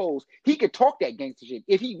he goes, he could talk that gangster shit.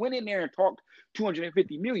 If he went in there and talked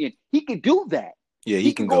 250 million, he could do that. Yeah,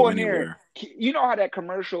 he can go anywhere. There. You know how that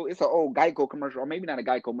commercial, it's an old Geico commercial, or maybe not a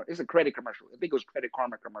Geico, it's a credit commercial. I think it was Credit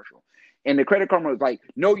Karma commercial. And the Credit Karma was like,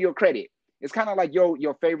 know your credit. It's kind of like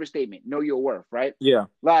your favorite statement, know your worth, right? Yeah.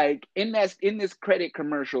 Like in this credit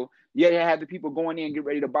commercial, you have the people going in and get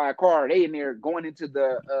ready to buy a car. They in there going into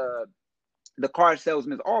the car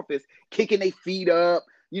salesman's office, kicking their feet up,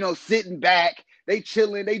 sitting back. They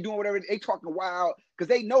chilling, they doing whatever, they talking wild because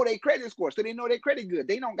they know their credit score, so they know their credit good.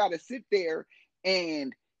 They don't got to sit there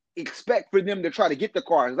and expect for them to try to get the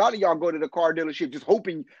car. A lot of y'all go to the car dealership just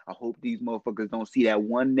hoping, I hope these motherfuckers don't see that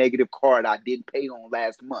one negative card I didn't pay on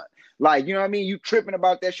last month. Like, you know what I mean? You tripping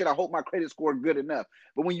about that shit. I hope my credit score good enough.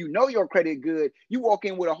 But when you know your credit good, you walk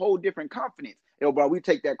in with a whole different confidence. Yo, bro, we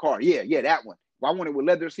take that car. Yeah, that one. Well, I want it with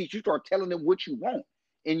leather seats. You start telling them what you want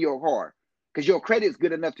in your car because your credit's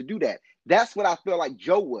good enough to do that. That's what I feel like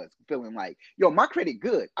Joe was feeling like. Yo, my credit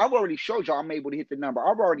good. I've already showed y'all I'm able to hit the number. I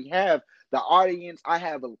already have the audience. I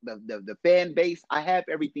have the fan base. I have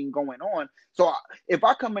everything going on. So if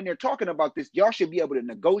I come in there talking about this, y'all should be able to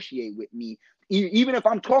negotiate with me. Even if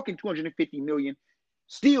I'm talking 250 million,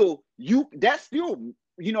 that's still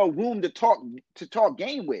room to talk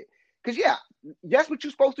game with. Because yeah, that's what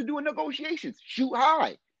you're supposed to do in negotiations. Shoot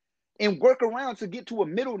high and work around to get to a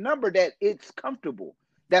middle number that it's comfortable.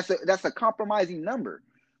 That's a compromising number.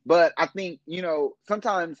 But I think,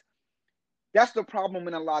 sometimes that's the problem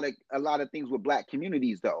in a lot of things with Black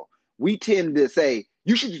communities, though. We tend to say,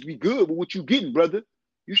 you should just be good with what you're getting, brother.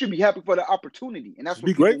 You should be happy for the opportunity. And that's what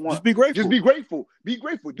people want. Just be grateful. Just be grateful. Be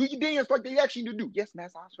grateful. Do your dance like they ask you to do. Yes,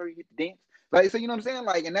 Master, I'm sorry you hit the dance. Like, so you know what I'm saying?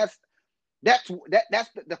 Like, and that's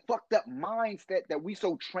the fucked up mindset that we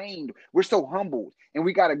so trained. We're so humbled. And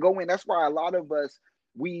we got to go in. That's why a lot of us,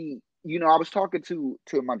 I was talking to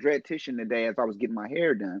my dreadtician today as I was getting my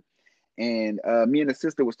hair done. And me and the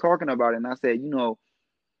sister was talking about it. And I said,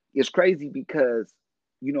 it's crazy because,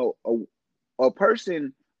 a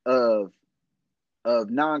person of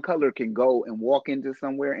non-color can go and walk into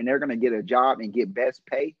somewhere and they're going to get a job and get best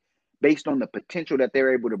pay based on the potential that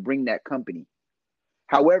they're able to bring that company.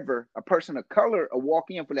 However, a person of color will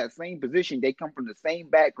walk in for that same position. They come from the same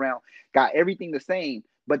background, got everything the same,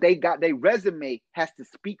 but their resume has to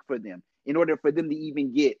speak for them in order for them to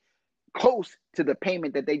even get close to the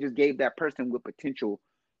payment that they just gave that person with potential.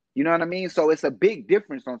 You know what I mean? So it's a big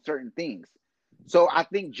difference on certain things. So I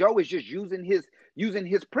think Joe is just using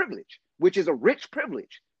his privilege, which is a rich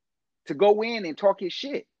privilege, to go in and talk his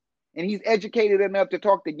shit. And he's educated enough to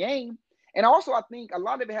talk the game. And also, I think a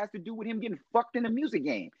lot of it has to do with him getting fucked in the music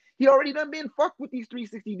game. He already done been fucked with these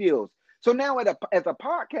 360 deals. So now as a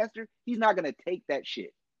podcaster, he's not going to take that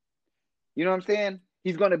shit. You know what I'm saying?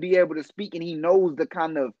 He's going to be able to speak, and he knows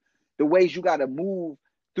the ways you got to move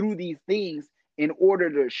through these things in order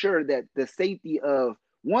to assure that the safety of,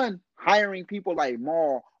 one, hiring people like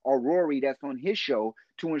Maul or Rory that's on his show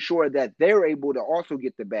to ensure that they're able to also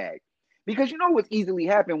get the bag. Because you know what's easily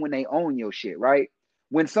happen when they own your shit, right?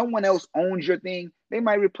 When someone else owns your thing, they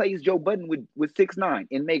might replace Joe Budden with 6ix9ine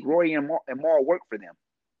and make Rory and Maul work for them.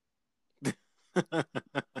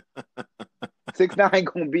 6ix9ine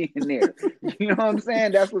gonna be in there. You know what I'm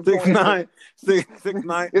saying? That's what's going on.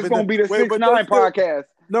 6ix9ine. It's gonna be the 6ix9ine podcast.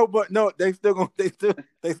 No, they still gonna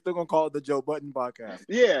call it the Joe Budden podcast.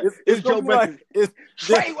 Yeah, it's Joe Budden. It's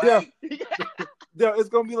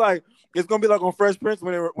gonna be like on Fresh Prince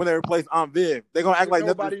when they replace Aunt Viv. They're gonna act like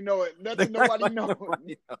nobody know it. Nobody know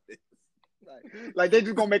it. Like they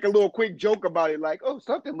just gonna make a little quick joke about it, like, oh,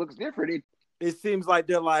 something looks different. It seems like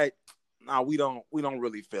they're like, nah, we don't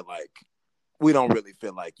really feel like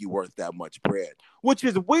you worth that much bread, which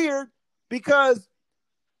is weird because,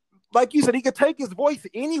 like you said, he could take his voice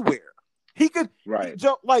anywhere. He could, right?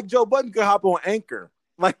 Joe Budden could hop on Anchor,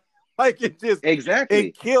 like it just exactly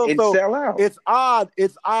it kills. And so sell out. It's odd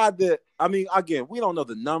that, I mean, again, we don't know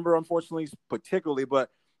the number, unfortunately, particularly, but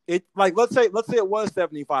it, like, let's say it was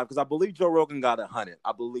 75 because I believe Joe Rogan got 100.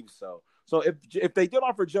 I believe so. So if they did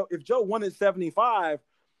offer Joe, if Joe wanted 75,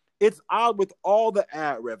 it's odd with all the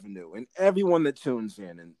ad revenue and everyone that tunes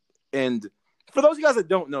in, and for those of you guys that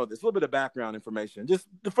don't know this, a little bit of background information, just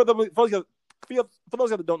for those of you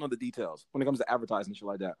that don't know the details when it comes to advertising and shit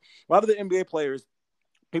like that. A lot of the NBA players,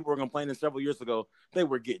 people were complaining several years ago,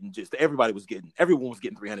 everyone was getting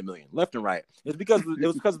 $300 million left and right. It was because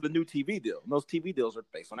of the new TV deal. And those TV deals are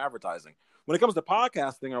based on advertising. When it comes to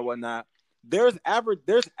podcasting or whatnot, there's ads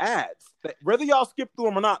that, whether y'all skip through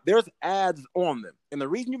them or not, there's ads on them. And the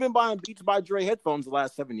reason you've been buying Beats by Dre headphones the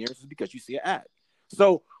last 7 years is because you see an ad.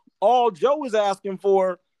 So all Joe is asking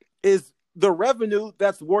for is the revenue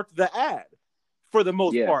that's worth the ad for the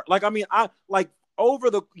most part. Like, I mean, over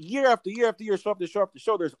the year after year after year, show after show after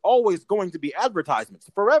show, there's always going to be advertisements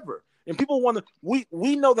forever. And people want to,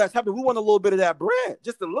 we know that's happening. We want a little bit of that bread,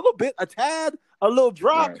 just a little bit, a tad, a little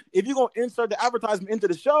drop. Right. If you're going to insert the advertisement into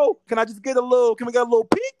the show, can we get a little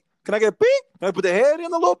peek? Can I get a peek? Can I put the head in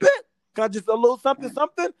a little bit? Can I just a little something?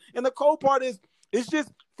 And the cold part is, it's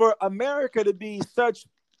just for America to be such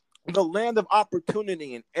the land of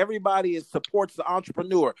opportunity and everybody supports the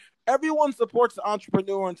entrepreneur. Everyone supports the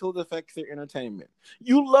entrepreneur until it affects their entertainment.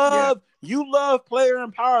 You love player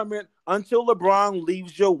empowerment until LeBron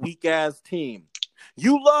leaves your weak ass team.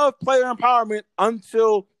 You love player empowerment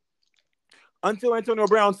until Antonio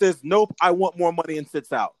Brown says, "Nope, I want more money," and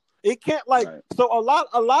sits out. It can't So a lot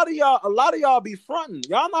of y'all be fronting.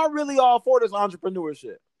 Y'all not really all for this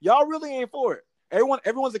entrepreneurship. Y'all really ain't for it.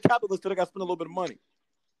 Everyone's a capitalist till they got to spend a little bit of money.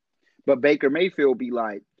 But Baker Mayfield be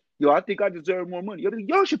like, yo, I think I deserve more money.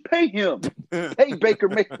 Y'all should pay him. Pay Baker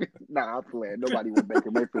Mayfield. Nah, I'm playing. Nobody wants Baker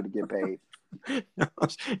Mayfield to get paid.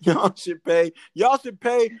 Y'all should pay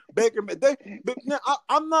Baker Mayfield.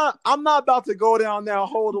 I'm not about to go down that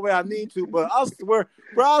hole the way I need to, but I swear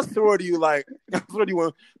to you,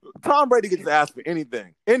 Tom Brady gets asked for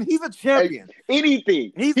anything, and he's a champion. Hey,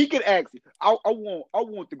 anything he can ask. I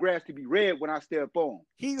want the grass to be red when I step on.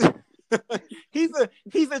 He's a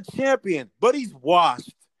champion, but he's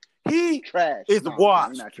washed. He trash. Is washed.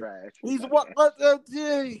 He's not trash. He's washed.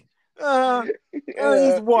 He's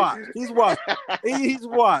washed. He's washed. He's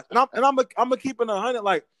washed. And I'm gonna keep it 100.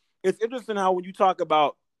 Like, it's interesting how when you talk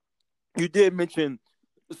about, you did mention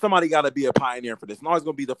somebody got to be a pioneer for this, and always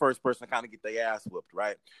gonna be the first person to kind of get their ass whooped,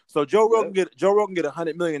 right? So Joe Rogan get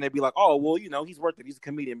 $100 million. They'd be like, oh well, he's worth it. He's a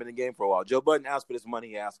comedian, been in the game for a while. Joe Budden asked for this money.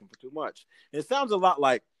 He asked him for too much. And it sounds a lot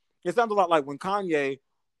like when Kanye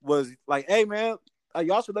was like, hey, man,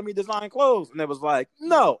 y'all should let me design clothes. And it was like,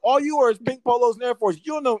 no, all you wear is pink polos and Air Force.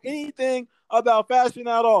 You don't know anything about fashion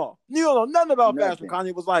at all. You don't know nothing about fashion.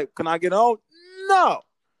 Kanye was like, can I get on? No.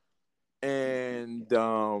 And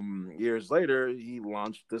years later, he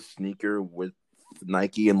launched the sneaker with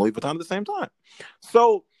Nike and Louis Vuitton at the same time.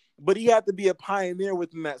 So, but he had to be a pioneer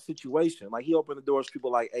within that situation. Like, he opened the doors to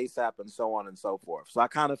people like ASAP and so on and so forth. So I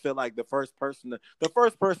kind of feel like the first person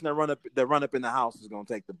that run up in the house is going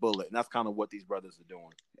to take the bullet. And that's kind of what these brothers are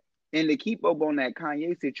doing. And to keep up on that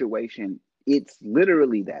Kanye situation, it's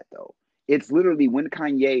literally that, though. It's literally when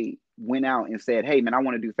Kanye went out and said, hey, man, I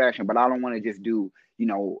want to do fashion, but I don't want to just do,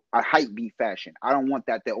 a hype beat fashion. I don't want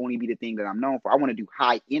that to only be the thing that I'm known for. I want to do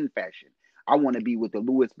high-end fashion. I want to be with the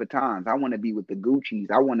Louis Vuittons. I want to be with the Gucci's.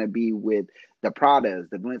 I want to be with the Pradas,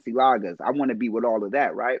 the Balenciagas. I want to be with all of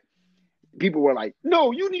that, right? People were like,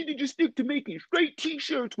 no, you need to just stick to making straight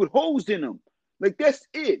T-shirts with holes in them. Like, that's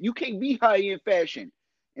it. You can't be high-end fashion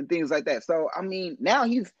and things like that. So, I mean, now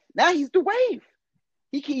he's the wave.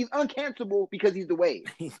 He's uncancelable because he's the wave.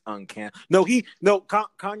 He's uncancelable.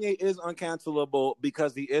 Kanye is uncancelable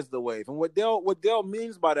because he is the wave. And what Dale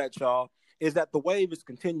means by that, y'all, is that the wave is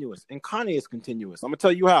continuous and Kanye is continuous. I'm gonna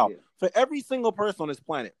tell you how. Yeah. For every single person on this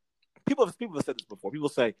planet, people have said this before. People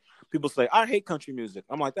say, I hate country music.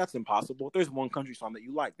 I'm like, that's impossible. There's one country song that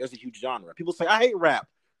you like. There's a huge genre. People say, I hate rap.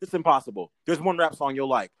 It's impossible. There's one rap song you'll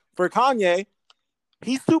like. For Kanye,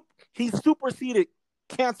 he superseded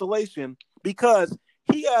cancellation because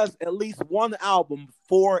he has at least one album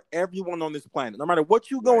for everyone on this planet. No matter what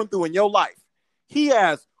you're going through in your life, he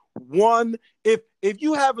has one. If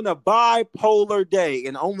you having a bipolar day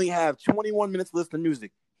and only have 21 minutes to listen to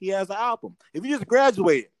music, he has an album. If you just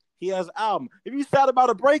graduated, he has an album. If you sad about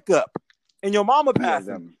a breakup and your mama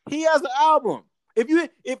passing, he has an album. If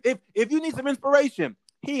you need some inspiration,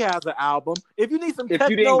 he has an album. If you need some techno,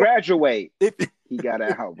 you didn't graduate, he got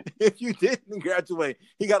an album. If you didn't graduate,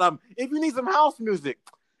 he got if you need some house music,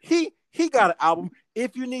 he got an album.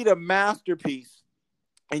 If you need a masterpiece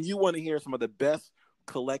and you want to hear some of the best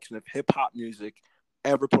collection of hip hop music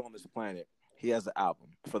ever put on this planet, he has an album.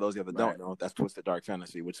 For those of you that don't know, that's Twisted Dark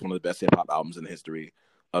Fantasy, which is one of the best hip hop albums in the history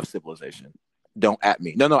of civilization. Don't at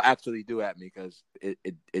me. No, actually do at me because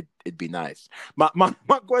it'd be nice. My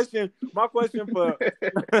question for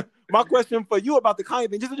my question for you about the Kanye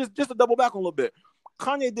thing, just to double back a little bit.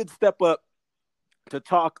 Kanye did step up to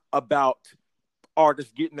talk about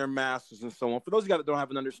artists getting their masters and so on. For those of you that don't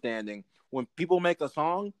have an understanding, when people make a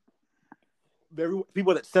song,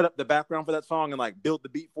 people that set up the background for that song and like build the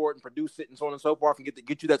beat for it and produce it and so on and so forth and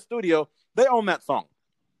get you that studio, they own that song.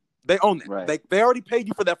 They own it. Right. They already paid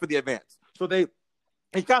you for that for the advance. So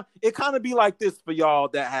it kind of be like this for y'all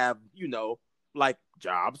that have, like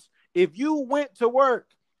jobs. If you went to work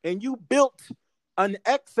and you built an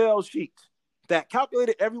Excel sheet that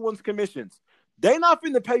calculated everyone's commissions, they not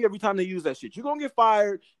finna pay you every time they use that shit. You're going to get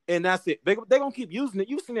fired and that's it. They going to keep using it.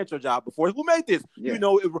 You've seen it at your job before. Who made this? Yeah.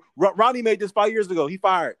 Ronnie made this 5 years ago. He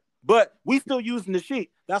fired. But we still using the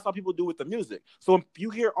sheet. That's how people do with the music. So if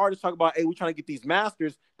you hear artists talk about, hey, we're trying to get these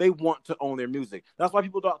masters, they want to own their music. That's why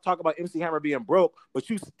people talk about MC Hammer being broke, but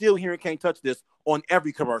you still hearing Can't Touch This on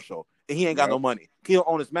every commercial. And he ain't got no money. He don't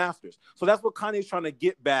own his masters. So that's what Kanye's trying to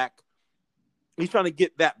get back. He's trying to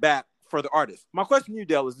get that back for the artists. My question to you,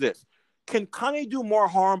 Dale, is this. Can Kanye do more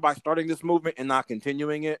harm by starting this movement and not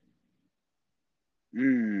continuing it?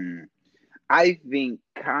 I think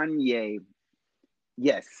Kanye,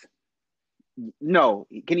 yes. No.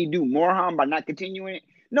 Can he do more harm by not continuing it?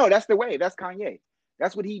 No, that's the way. That's Kanye.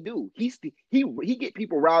 That's what he do. He get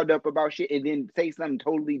people riled up about shit and then say something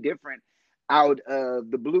totally different out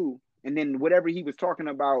of the blue. And then whatever he was talking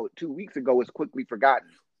about 2 weeks ago is quickly forgotten.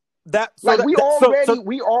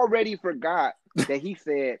 We already forgot that he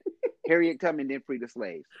said Harriet Tubman didn't free the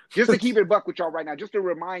slaves. Just to keep it a buck with y'all right now, just to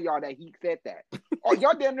remind y'all that he said that. Oh,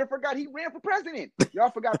 y'all damn near forgot he ran for president.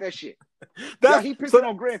 Y'all forgot that shit. He pissing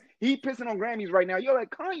on Grammys right now. You're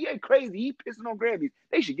like, Kanye crazy. He pissing on Grammys.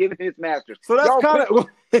 They should give him his masters. So that's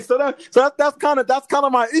kind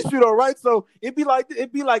of my issue though, right? So it'd be like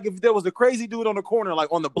if there was a crazy dude on the corner,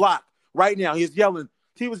 like on the block right now, he was yelling,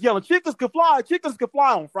 chickens could fly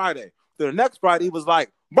on Friday. Then the next Friday, he was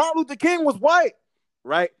like, Martin Luther King was white,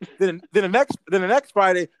 right? Then the next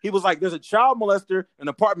Friday, he was like, there's a child molester in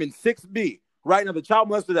apartment 6B. Right now, the child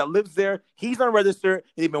molester that lives there, he's unregistered and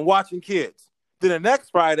he's been watching kids. Then the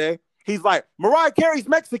next Friday, he's like, Mariah Carey's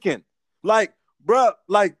Mexican. Like, bruh,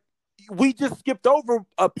 like we just skipped over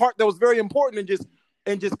a part that was very important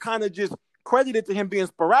and just kind of credited to him being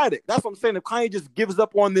sporadic. That's what I'm saying. If Kanye just gives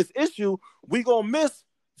up on this issue, we gonna miss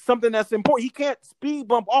something that's important. He can't speed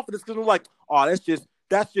bump off of this because we're like, oh, that's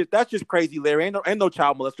just crazy, Larry. Ain't no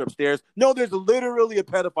child molester upstairs. No, there's literally a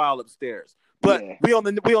pedophile upstairs. But we on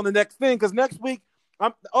the next thing because next week,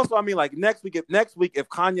 next week if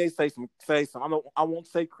Kanye say some, I won't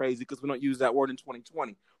say crazy because we don't use that word in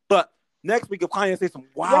 2020. But next week if Kanye say some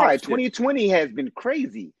wild shit, 2020 has been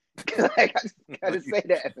crazy. Like, I just gotta say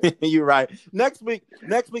that. You're right. Next week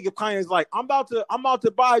if Kanye's like, I'm about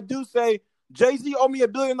to buy Duce. Jay-Z owe me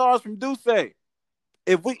 $1 billion from Duce.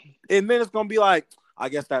 And then it's gonna be like, I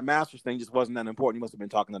guess that Masters thing just wasn't that important. He must have been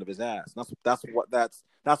talking out of his ass.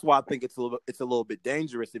 That's why I think it's a little bit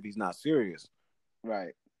dangerous if he's not serious.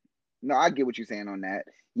 Right. No, I get what you're saying on that.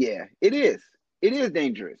 Yeah, it is. It is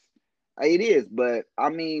dangerous. It is, but I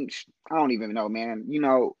mean, I don't even know, man.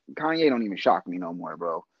 Kanye don't even shock me no more,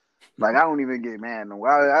 bro. Like, I don't even get mad no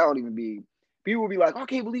more. I don't even be. People will be like, I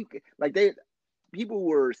can't believe it. Like people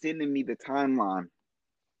were sending me the timeline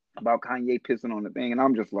about Kanye pissing on the thing, and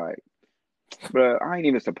I'm just like, bro, I ain't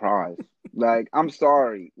even surprised. Like, I'm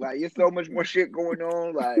sorry. Like, there's so much more shit going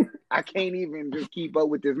on. Like, I can't even just keep up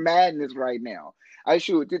with this madness right now.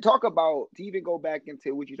 To even go back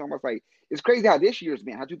into what you're talking about, like, it's crazy how this year's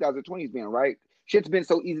been, how 2020's been, right? Shit's been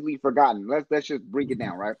so easily forgotten. Let's just break it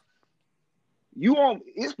down, right?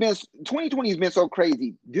 2020's been so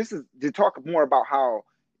crazy. This is to talk more about how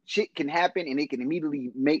shit can happen and it can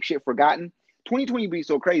immediately make shit forgotten. 2020 be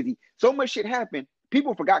so crazy. So much shit happened.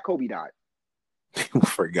 People forgot Kobe died. People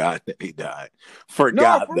forgot that he died.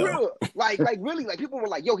 Real. Like really, like people were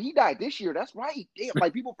like, yo, he died this year. That's right. Damn,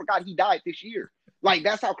 like people forgot he died this year. Like,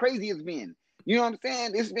 that's how crazy it's been. You know what I'm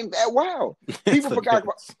saying? It's been that wild. People forgot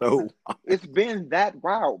about so it's been that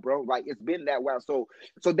wild, bro. Like it's been that wild. So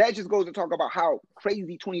that just goes to talk about how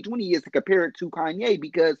crazy 2020 is to compare it to Kanye,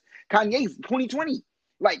 because Kanye's 2020.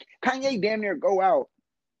 Like Kanye damn near go out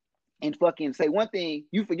and fucking say one thing,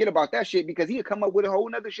 you forget about that shit because he'll come up with a whole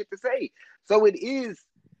nother shit to say. So it is.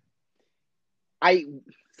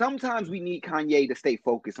 Sometimes we need Kanye to stay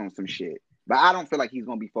focused on some shit, but I don't feel like he's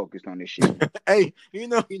gonna be focused on this shit. Hey, you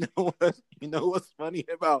know what's funny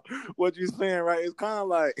about what you're saying, right? It's kind of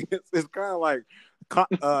like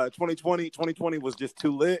 2020 was just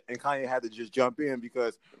too lit, and Kanye had to just jump in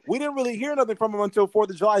because we didn't really hear nothing from him until 4th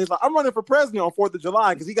of July. He's like, I'm running for president on 4th of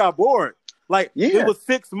July because he got bored. Like It was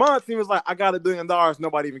 6 months. He was like, I got $1 billion.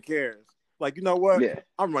 Nobody even cares. Like, you know what? Yeah.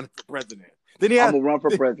 I'm running for president. I'm gonna run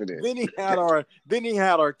for president. Then he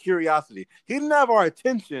had our curiosity. He didn't have our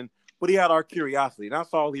attention, but he had our curiosity.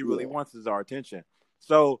 That's all he really wants is our attention.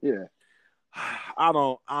 So yeah, I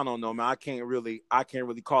don't know, man. I can't really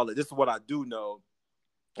call it. This is what I do know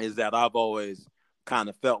is that I've always kind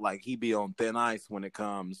of felt like he be on thin ice when it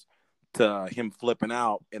comes to him flipping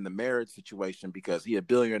out in the marriage situation because he a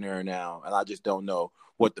billionaire now, and I just don't know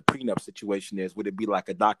what the prenup situation is. Would it be like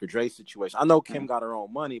a Dr. Dre situation? I know Kim got her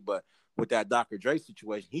own money, but with that Dr. Dre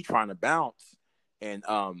situation, he trying to bounce, and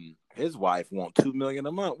his wife want $2 million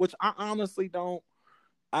a month, which I honestly don't.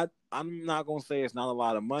 I'm not gonna say it's not a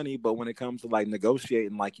lot of money, but when it comes to like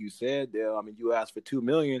negotiating, like you said, Dale, I mean, you ask for $2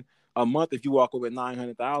 million a month. If you walk away with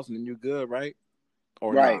 900,000, then you're good, right?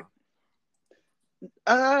 Or right?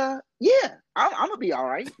 Not? Yeah, I'm gonna be all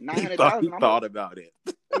right. 900,000. He thought about it.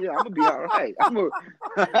 Yeah, I'm gonna be all right.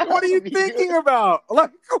 What are you thinking about?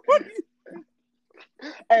 Like, what?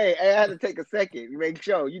 Hey, I had to take a second to make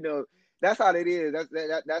sure. You know, that's how it is.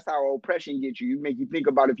 That's how oppression gets you. You make you think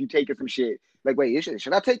about if you taking some shit. Like, wait,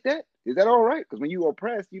 should I take that? Is that all right? Because when you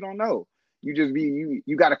oppressed, you don't know. You just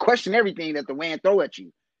you got to question everything that the man throw at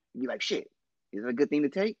you. You be like, shit, is it a good thing to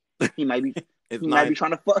take? He might be. Might be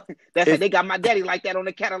trying to fuck. That's how they got my daddy like that on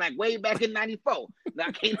the Cadillac way back in '94. Now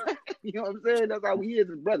I can't. You know what I'm saying? That's how we is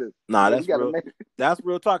as brothers. Nah, that's real. That's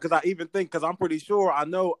real talk. Because I even think I'm pretty sure I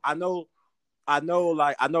know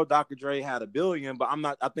Dr. Dre had $1 billion, but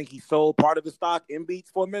I think he sold part of his stock in Beats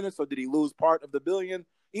for a minute. So did he lose part of the $1 billion?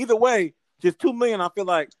 Either way, just $2 million. I feel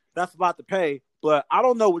like that's a lot to pay. But I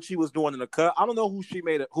don't know what she was doing in the cut. I don't know who she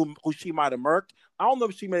might have murked. I don't know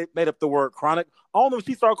if she made up the word chronic. I don't know if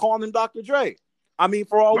she started calling him Dr. Dre. I mean,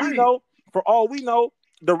 for all we know,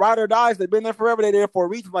 the ride or dies, they've been there forever. They're there for a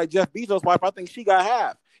reason. Like Jeff Bezos' wife, I think she got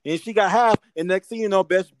half. And next thing you know,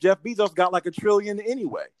 Jeff Bezos got like $1 trillion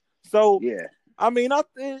anyway. So yeah. I mean, I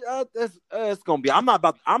think it's gonna be. I'm not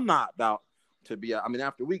about to be. I mean,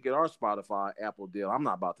 after we get our Spotify Apple deal, I'm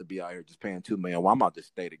not about to be out here just paying $2 million. Well, I'm about to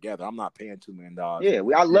stay together. I'm not paying $2 million. Yeah,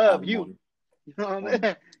 I love you. You know what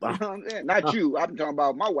I'm saying? Not you. I'm talking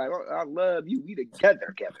about my wife. I love you. We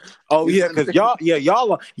together. Oh yeah, because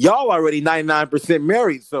y'all already 99%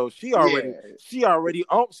 married. So she already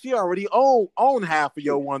own half of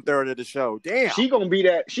your 1/3 of the show. Damn. She gonna be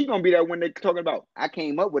that when they talking about I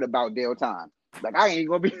came up with about Dale time. Like I ain't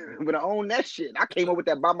gonna be able to own that shit. I came up with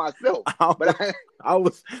that by myself.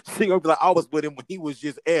 She gonna be like, I was with him when he was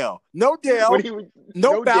just L. No Dale.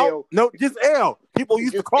 No Bout. Dale. No, just L. People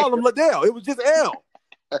used to call him Liddell. It was just L.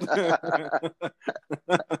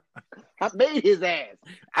 I made his ass.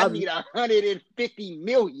 I need 150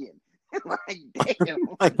 million. Like damn.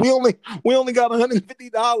 Like we only got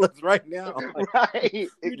 $150 right now. Like, right.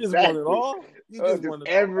 You just want it all. You just want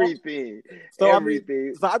everything. So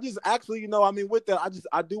everything. I just actually, with that,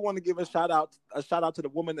 I do want to give a shout out to the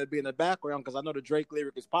woman that be in the background because I know the Drake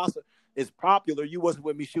lyric is popular. You wasn't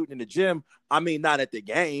with me shooting in the gym. I mean, not at the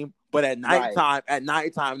game, but at nighttime. Right. At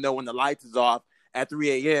nighttime, when the lights is off at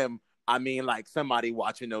 3 a.m. I mean, like somebody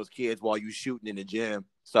watching those kids while you shooting in the gym.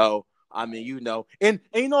 So. I mean, and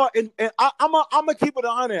I'm gonna keep it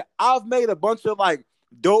 100. I've made a bunch of like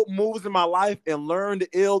dope moves in my life and learned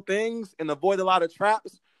ill things and avoid a lot of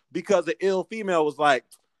traps because the ill female was like,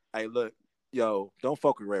 "Hey, look, yo, don't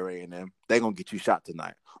fuck with Ray Ray and them. They gonna get you shot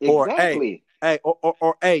tonight." Exactly.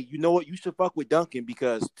 Or hey, you know what? You should fuck with Duncan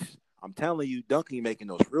because I'm telling you, Duncan making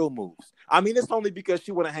those real moves. I mean, it's only because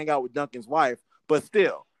she wouldn't hang out with Duncan's wife, but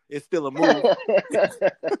still. It's still a move.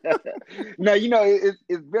 No, it's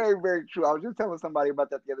very, very true. I was just telling somebody about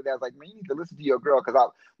that the other day. I was like, man, you need to listen to your girl.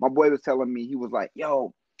 Because my boy was telling me, he was like,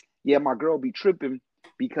 yo, yeah, my girl be tripping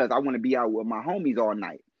because I want to be out with my homies all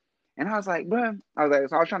night. And I was like, bro, so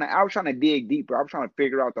I was trying to dig deeper. I was trying to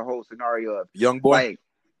figure out the whole scenario of young boy. Like,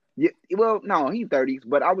 yeah, well, no, he's 30s.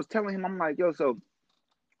 But I was telling him, I'm like, yo, so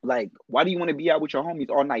like, why do you want to be out with your homies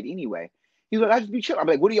all night anyway? He's like, I just be chill. I'm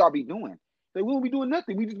like, what do y'all be doing? Like, we don't be doing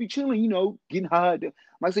nothing. We just be chilling, getting high. I'm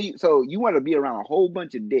like, so you want to be around a whole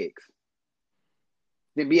bunch of dicks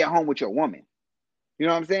than be at home with your woman. You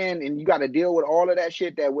know what I'm saying? And you got to deal with all of that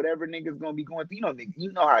shit that whatever niggas gonna be going through.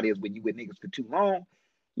 You know how it is when you with niggas for too long.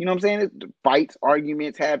 You know what I'm saying? Fights,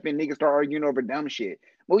 arguments happen. Niggas start arguing over dumb shit.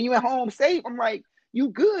 But when you at home safe, I'm like, you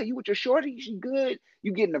good. You with your shorty, she good.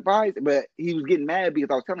 You getting advice. But he was getting mad because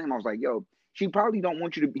I was telling him, I was like, yo, she probably don't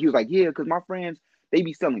want you to. He was like, yeah, because my friends, they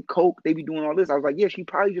be selling coke. They be doing all this. I was like, yeah, she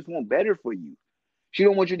probably just want better for you. She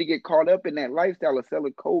don't want you to get caught up in that lifestyle of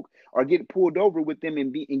selling coke or get pulled over with them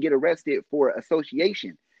and get arrested for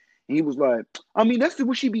association. And he was like, I mean, that's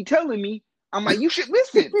what she be telling me. I'm like, you should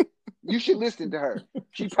listen. You should listen to her.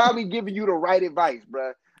 She probably giving you the right advice,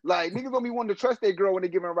 bruh. Like, niggas don't be wanting to trust that girl when they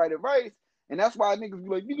giving her right advice. And that's why niggas be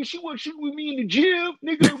like, nigga, she wasn't shooting with me in the gym.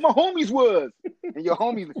 Nigga, my homies was. And your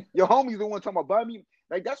homies the one talking about me.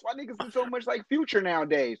 Like, that's why niggas do so much like Future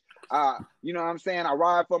nowadays. You know what I'm saying? I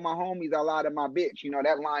ride for my homies, I lie to my bitch. You know,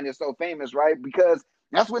 that line is so famous, right? Because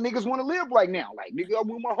that's what niggas want to live like now. Like, nigga, I'm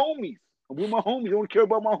with my homies. I don't care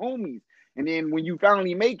about my homies. And then when you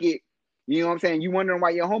finally make it, you know what I'm saying? You wondering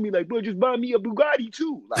why your homie like, bro, just buy me a Bugatti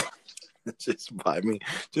too. Like, just buy me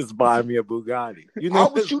a Bugatti. You know,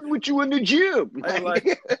 I was shooting with you in the gym.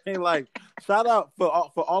 Like, shout out for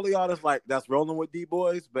all of y'all that's rolling with D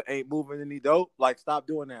boys but ain't moving any dope. Like, stop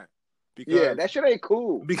doing that. Because that shit ain't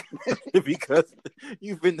cool. Because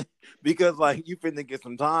you finna get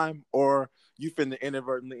some time, or you finna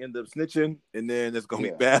inadvertently end up snitching, and then it's gonna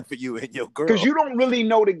be bad for you and your girl. Because you don't really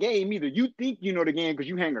know the game either. You think you know the game because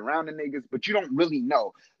you hang around the niggas, but you don't really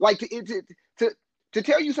know. Like to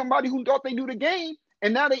tell you somebody who thought they knew the game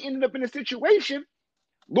and now they ended up in a situation.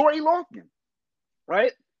 Lori Loughlin,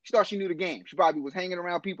 right? She thought she knew the game. She probably was hanging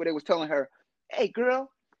around people that was telling her, "Hey,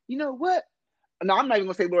 girl, you know what?" No, I'm not even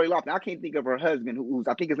gonna say Lori Loughlin. I can't think of her husband, who's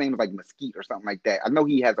I think his name is like Mesquite or something like that. I know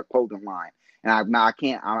he has a clothing line, and I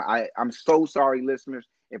can't. I'm so sorry, listeners,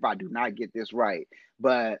 if I do not get this right.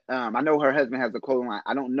 But I know her husband has a clothing line.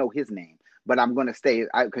 I don't know his name, but I'm gonna say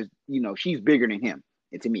because she's bigger than him,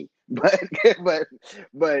 to me. But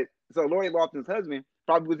so Lori Loughlin's husband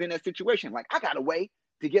probably was in that situation. Like, I got a way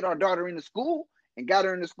to get our daughter into school and got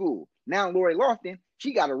her into school. Now Lori Loughlin,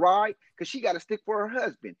 she got to ride because she got to stick for her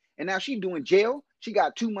husband. And now she's doing jail. She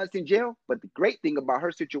got 2 months in jail. But the great thing about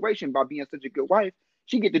her situation, by being such a good wife,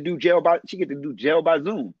 she get to do jail by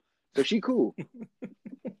Zoom. So she cool.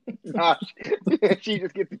 She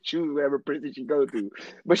just get to choose whatever prison she go to.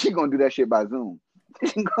 But she gonna do that shit by Zoom.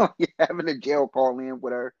 She gonna be having a jail call in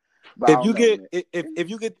with her. If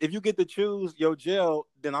you get to choose your jail,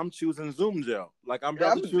 then I'm choosing Zoom jail. Like, I'm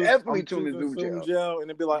definitely choosing Zoom jail, and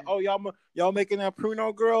it'd be like, oh, y'all making that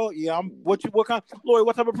Pruno, girl? Yeah, what kind? Lori,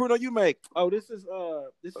 what type of Pruno you make? Oh, this is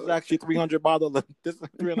actually $300 this is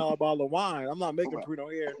 $300 bottle of wine. I'm not making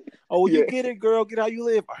Pruno here. Oh, well, you get it, girl. Get how you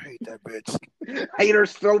live. I hate that bitch. I hate her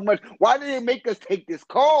so much. Why did they make us take this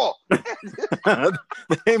call?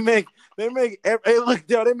 They make everybody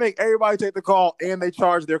take the call, and they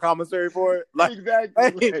charge their commissary for it. Like,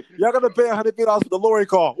 exactly. Hey, y'all gotta pay $150 for the Lori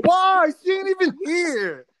call. Why? She ain't even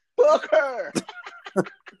here. Fuck her.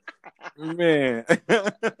 Man.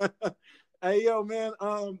 Hey, yo, man.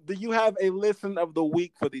 Do you have a listen of the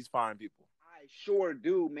week for these fine people? I sure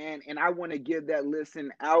do, man. And I want to give that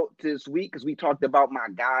listen out this week because we talked about my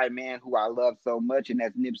guy, man, who I love so much, and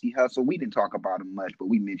that's Nipsey Hussle. We didn't talk about him much, but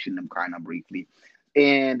we mentioned him kind of briefly.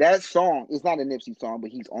 And that song, it's not a Nipsey song,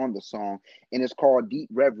 but he's on the song, and it's called Deep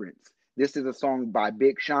Reverence. This is a song by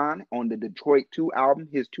Big Sean on the Detroit 2 album,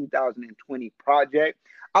 his 2020 project.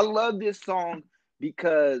 I love this song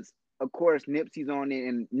because, of course, Nipsey's on it,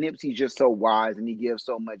 and Nipsey's just so wise, and he gives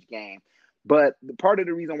so much game. But part of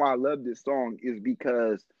the reason why I love this song is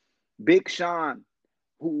because Big Sean,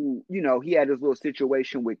 who, he had this little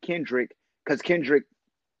situation with Kendrick, because Kendrick,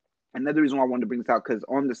 another reason why I wanted to bring this out, because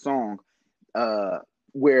on the song,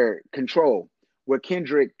 where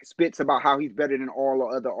Kendrick spits about how he's better than all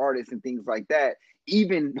the other artists and things like that,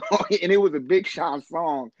 even, and it was a Big Sean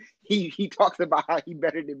song, he talks about how he's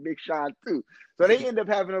better than Big Sean too. So they end up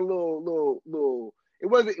having a little, it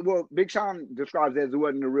wasn't, well, Big Sean describes it as it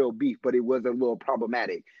wasn't a real beef, but it was a little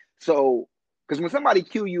problematic. So, because when somebody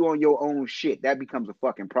kill you on your own shit, that becomes a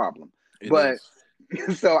fucking problem.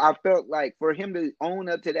 So I felt like for him to own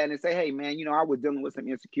up to that and say, hey, man, I was dealing with some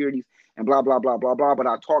insecurities and blah, blah, blah, blah, blah. But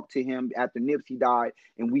I talked to him after Nipsey died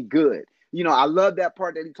and we good. I love that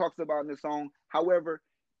part that he talks about in the song. However,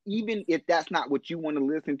 even if that's not what you want to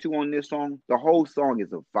listen to on this song, the whole song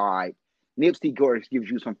is a vibe. Nipsey, of course, gives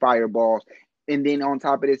you some fireballs. And then on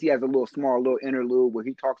top of this, he has a small little interlude where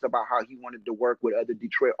he talks about how he wanted to work with other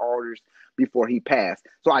Detroit artists before he passed.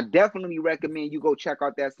 So I definitely recommend you go check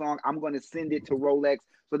out that song. I'm going to send it to Rolex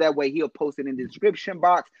so that way he'll post it in the description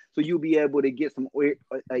box so you'll be able to get some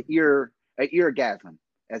eargasm,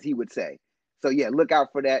 as he would say. So yeah, look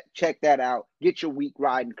out for that. Check that out. Get your week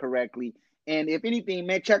riding correctly. And if anything,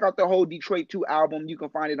 man, check out the whole Detroit 2 album. You can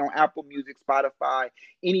find it on Apple Music, Spotify,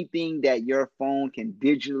 anything that your phone can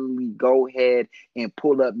digitally go ahead and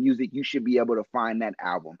pull up music. You should be able to find that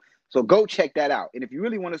album. So go check that out. And if you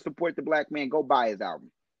really want to support the black man, go buy his album.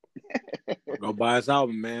 Go buy his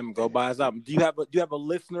album, man. Go buy his album. Do you have a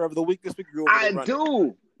listener of the week this week? I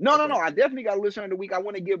do. No. I definitely got a listener of the week. I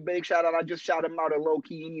want to give a big shout out. I just shout him out a low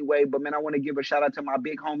key anyway, but man, I want to give a shout out to my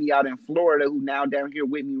big homie out in Florida who now down here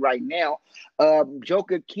with me right now.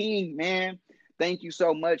 Joker King, man. Thank you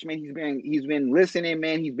so much, man. He's been listening,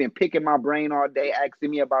 man. He's been picking my brain all day, asking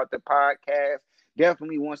me about the podcast.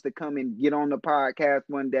 Definitely wants to come and get on the podcast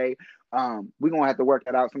one day. We're gonna have to work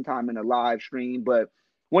that out sometime in a live stream, but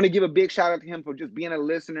want to give a big shout out to him for just being a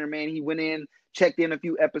listener, man. He went in, checked in a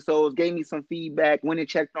few episodes, gave me some feedback, went and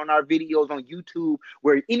checked on our videos on YouTube,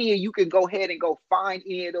 where any of you can go ahead and go find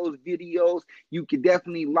any of those videos. You can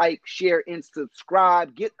definitely like, share, and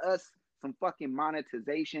subscribe. Get us some fucking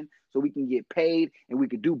monetization so we can get paid and we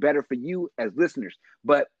can do better for you as listeners.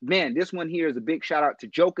 But man, this one here is a big shout out to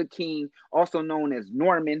Joker King, also known as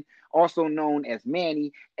Norman, also known as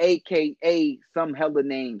Manny, aka some hella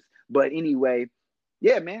names. But anyway,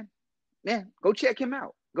 yeah, man, go check him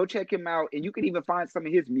out. Go check him out, and you can even find some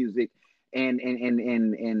of his music and on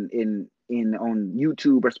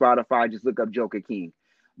YouTube or Spotify. Just look up Joker King.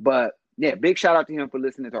 But yeah, big shout out to him for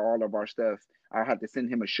listening to all of our stuff. I'll have to send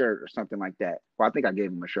him a shirt or something like that. Well, I think I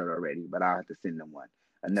gave him a shirt already, but I'll have to send him one.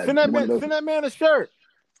 Send that man a shirt.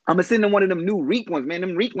 I'm gonna send him one of them new Reek ones, man.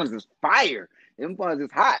 Them Reek ones is fire. Them ones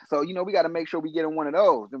is hot. So we got to make sure we get him one of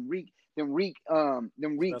those. Them Reek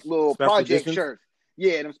little project editions? shirts.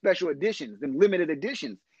 Yeah, them special editions, them limited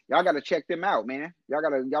editions. Y'all got to check them out, man.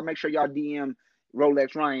 Y'all make sure y'all DM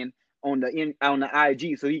Rolex Ryan on the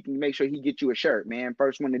IG so he can make sure he get you a shirt, man.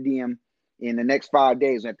 First one to DM in the next 5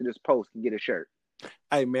 days after this post can get a shirt.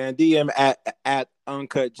 Hey, man, DM at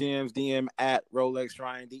Uncut Gems, DM at Rolex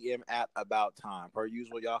Ryan, DM at About Time. Per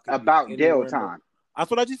usual, y'all can About Dale Time. That's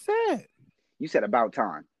what I just said. You said About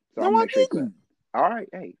Time. So No, I didn't. All right,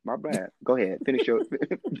 hey, my bad. Go ahead, finish your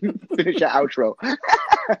outro.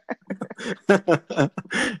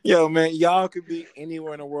 Yo, man, y'all could be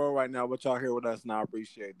anywhere in the world right now, but y'all here with us, and I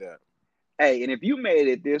appreciate that. Hey, and if you made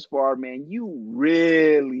it this far, man, you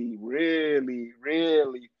really, really,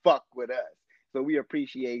 really fuck with us. So we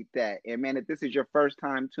appreciate that. And man, if this is your first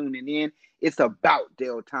time tuning in, it's About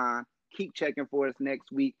Dale Time. Keep checking for us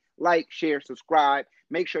next week. Like, share, subscribe.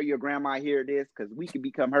 Make sure your grandma hear this because we can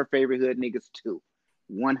become her favorite hood niggas too.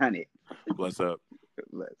 100. Bless up.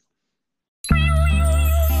 Bless.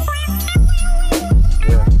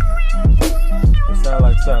 Yeah. It sound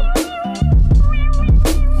like something.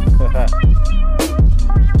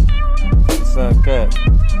 It's uncut.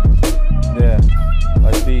 Yeah.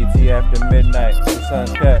 Like BT after midnight. It's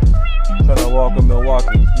uncut. Tryna walk in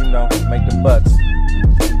Milwaukee. Make the butts.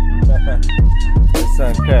 It's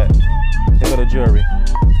uncut. Here go the jury.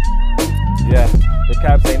 Yeah. The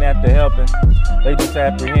cops ain't after helping. They just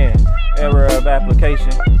apprehend. Error of application.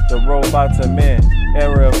 The robots are men.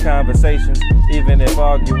 Error of conversations. Even if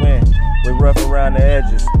arguing. We rough around the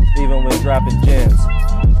edges. Even when dropping gems.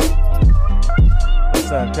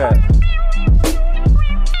 It's uncut.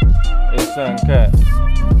 It's uncut.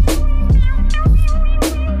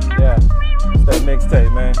 Yeah. It's that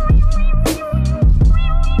mixtape, man.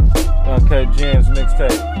 Uncut Gems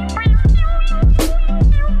mixtape.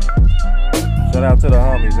 Shout out to the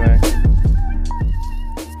homies, man.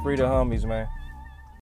 Free the homies, man.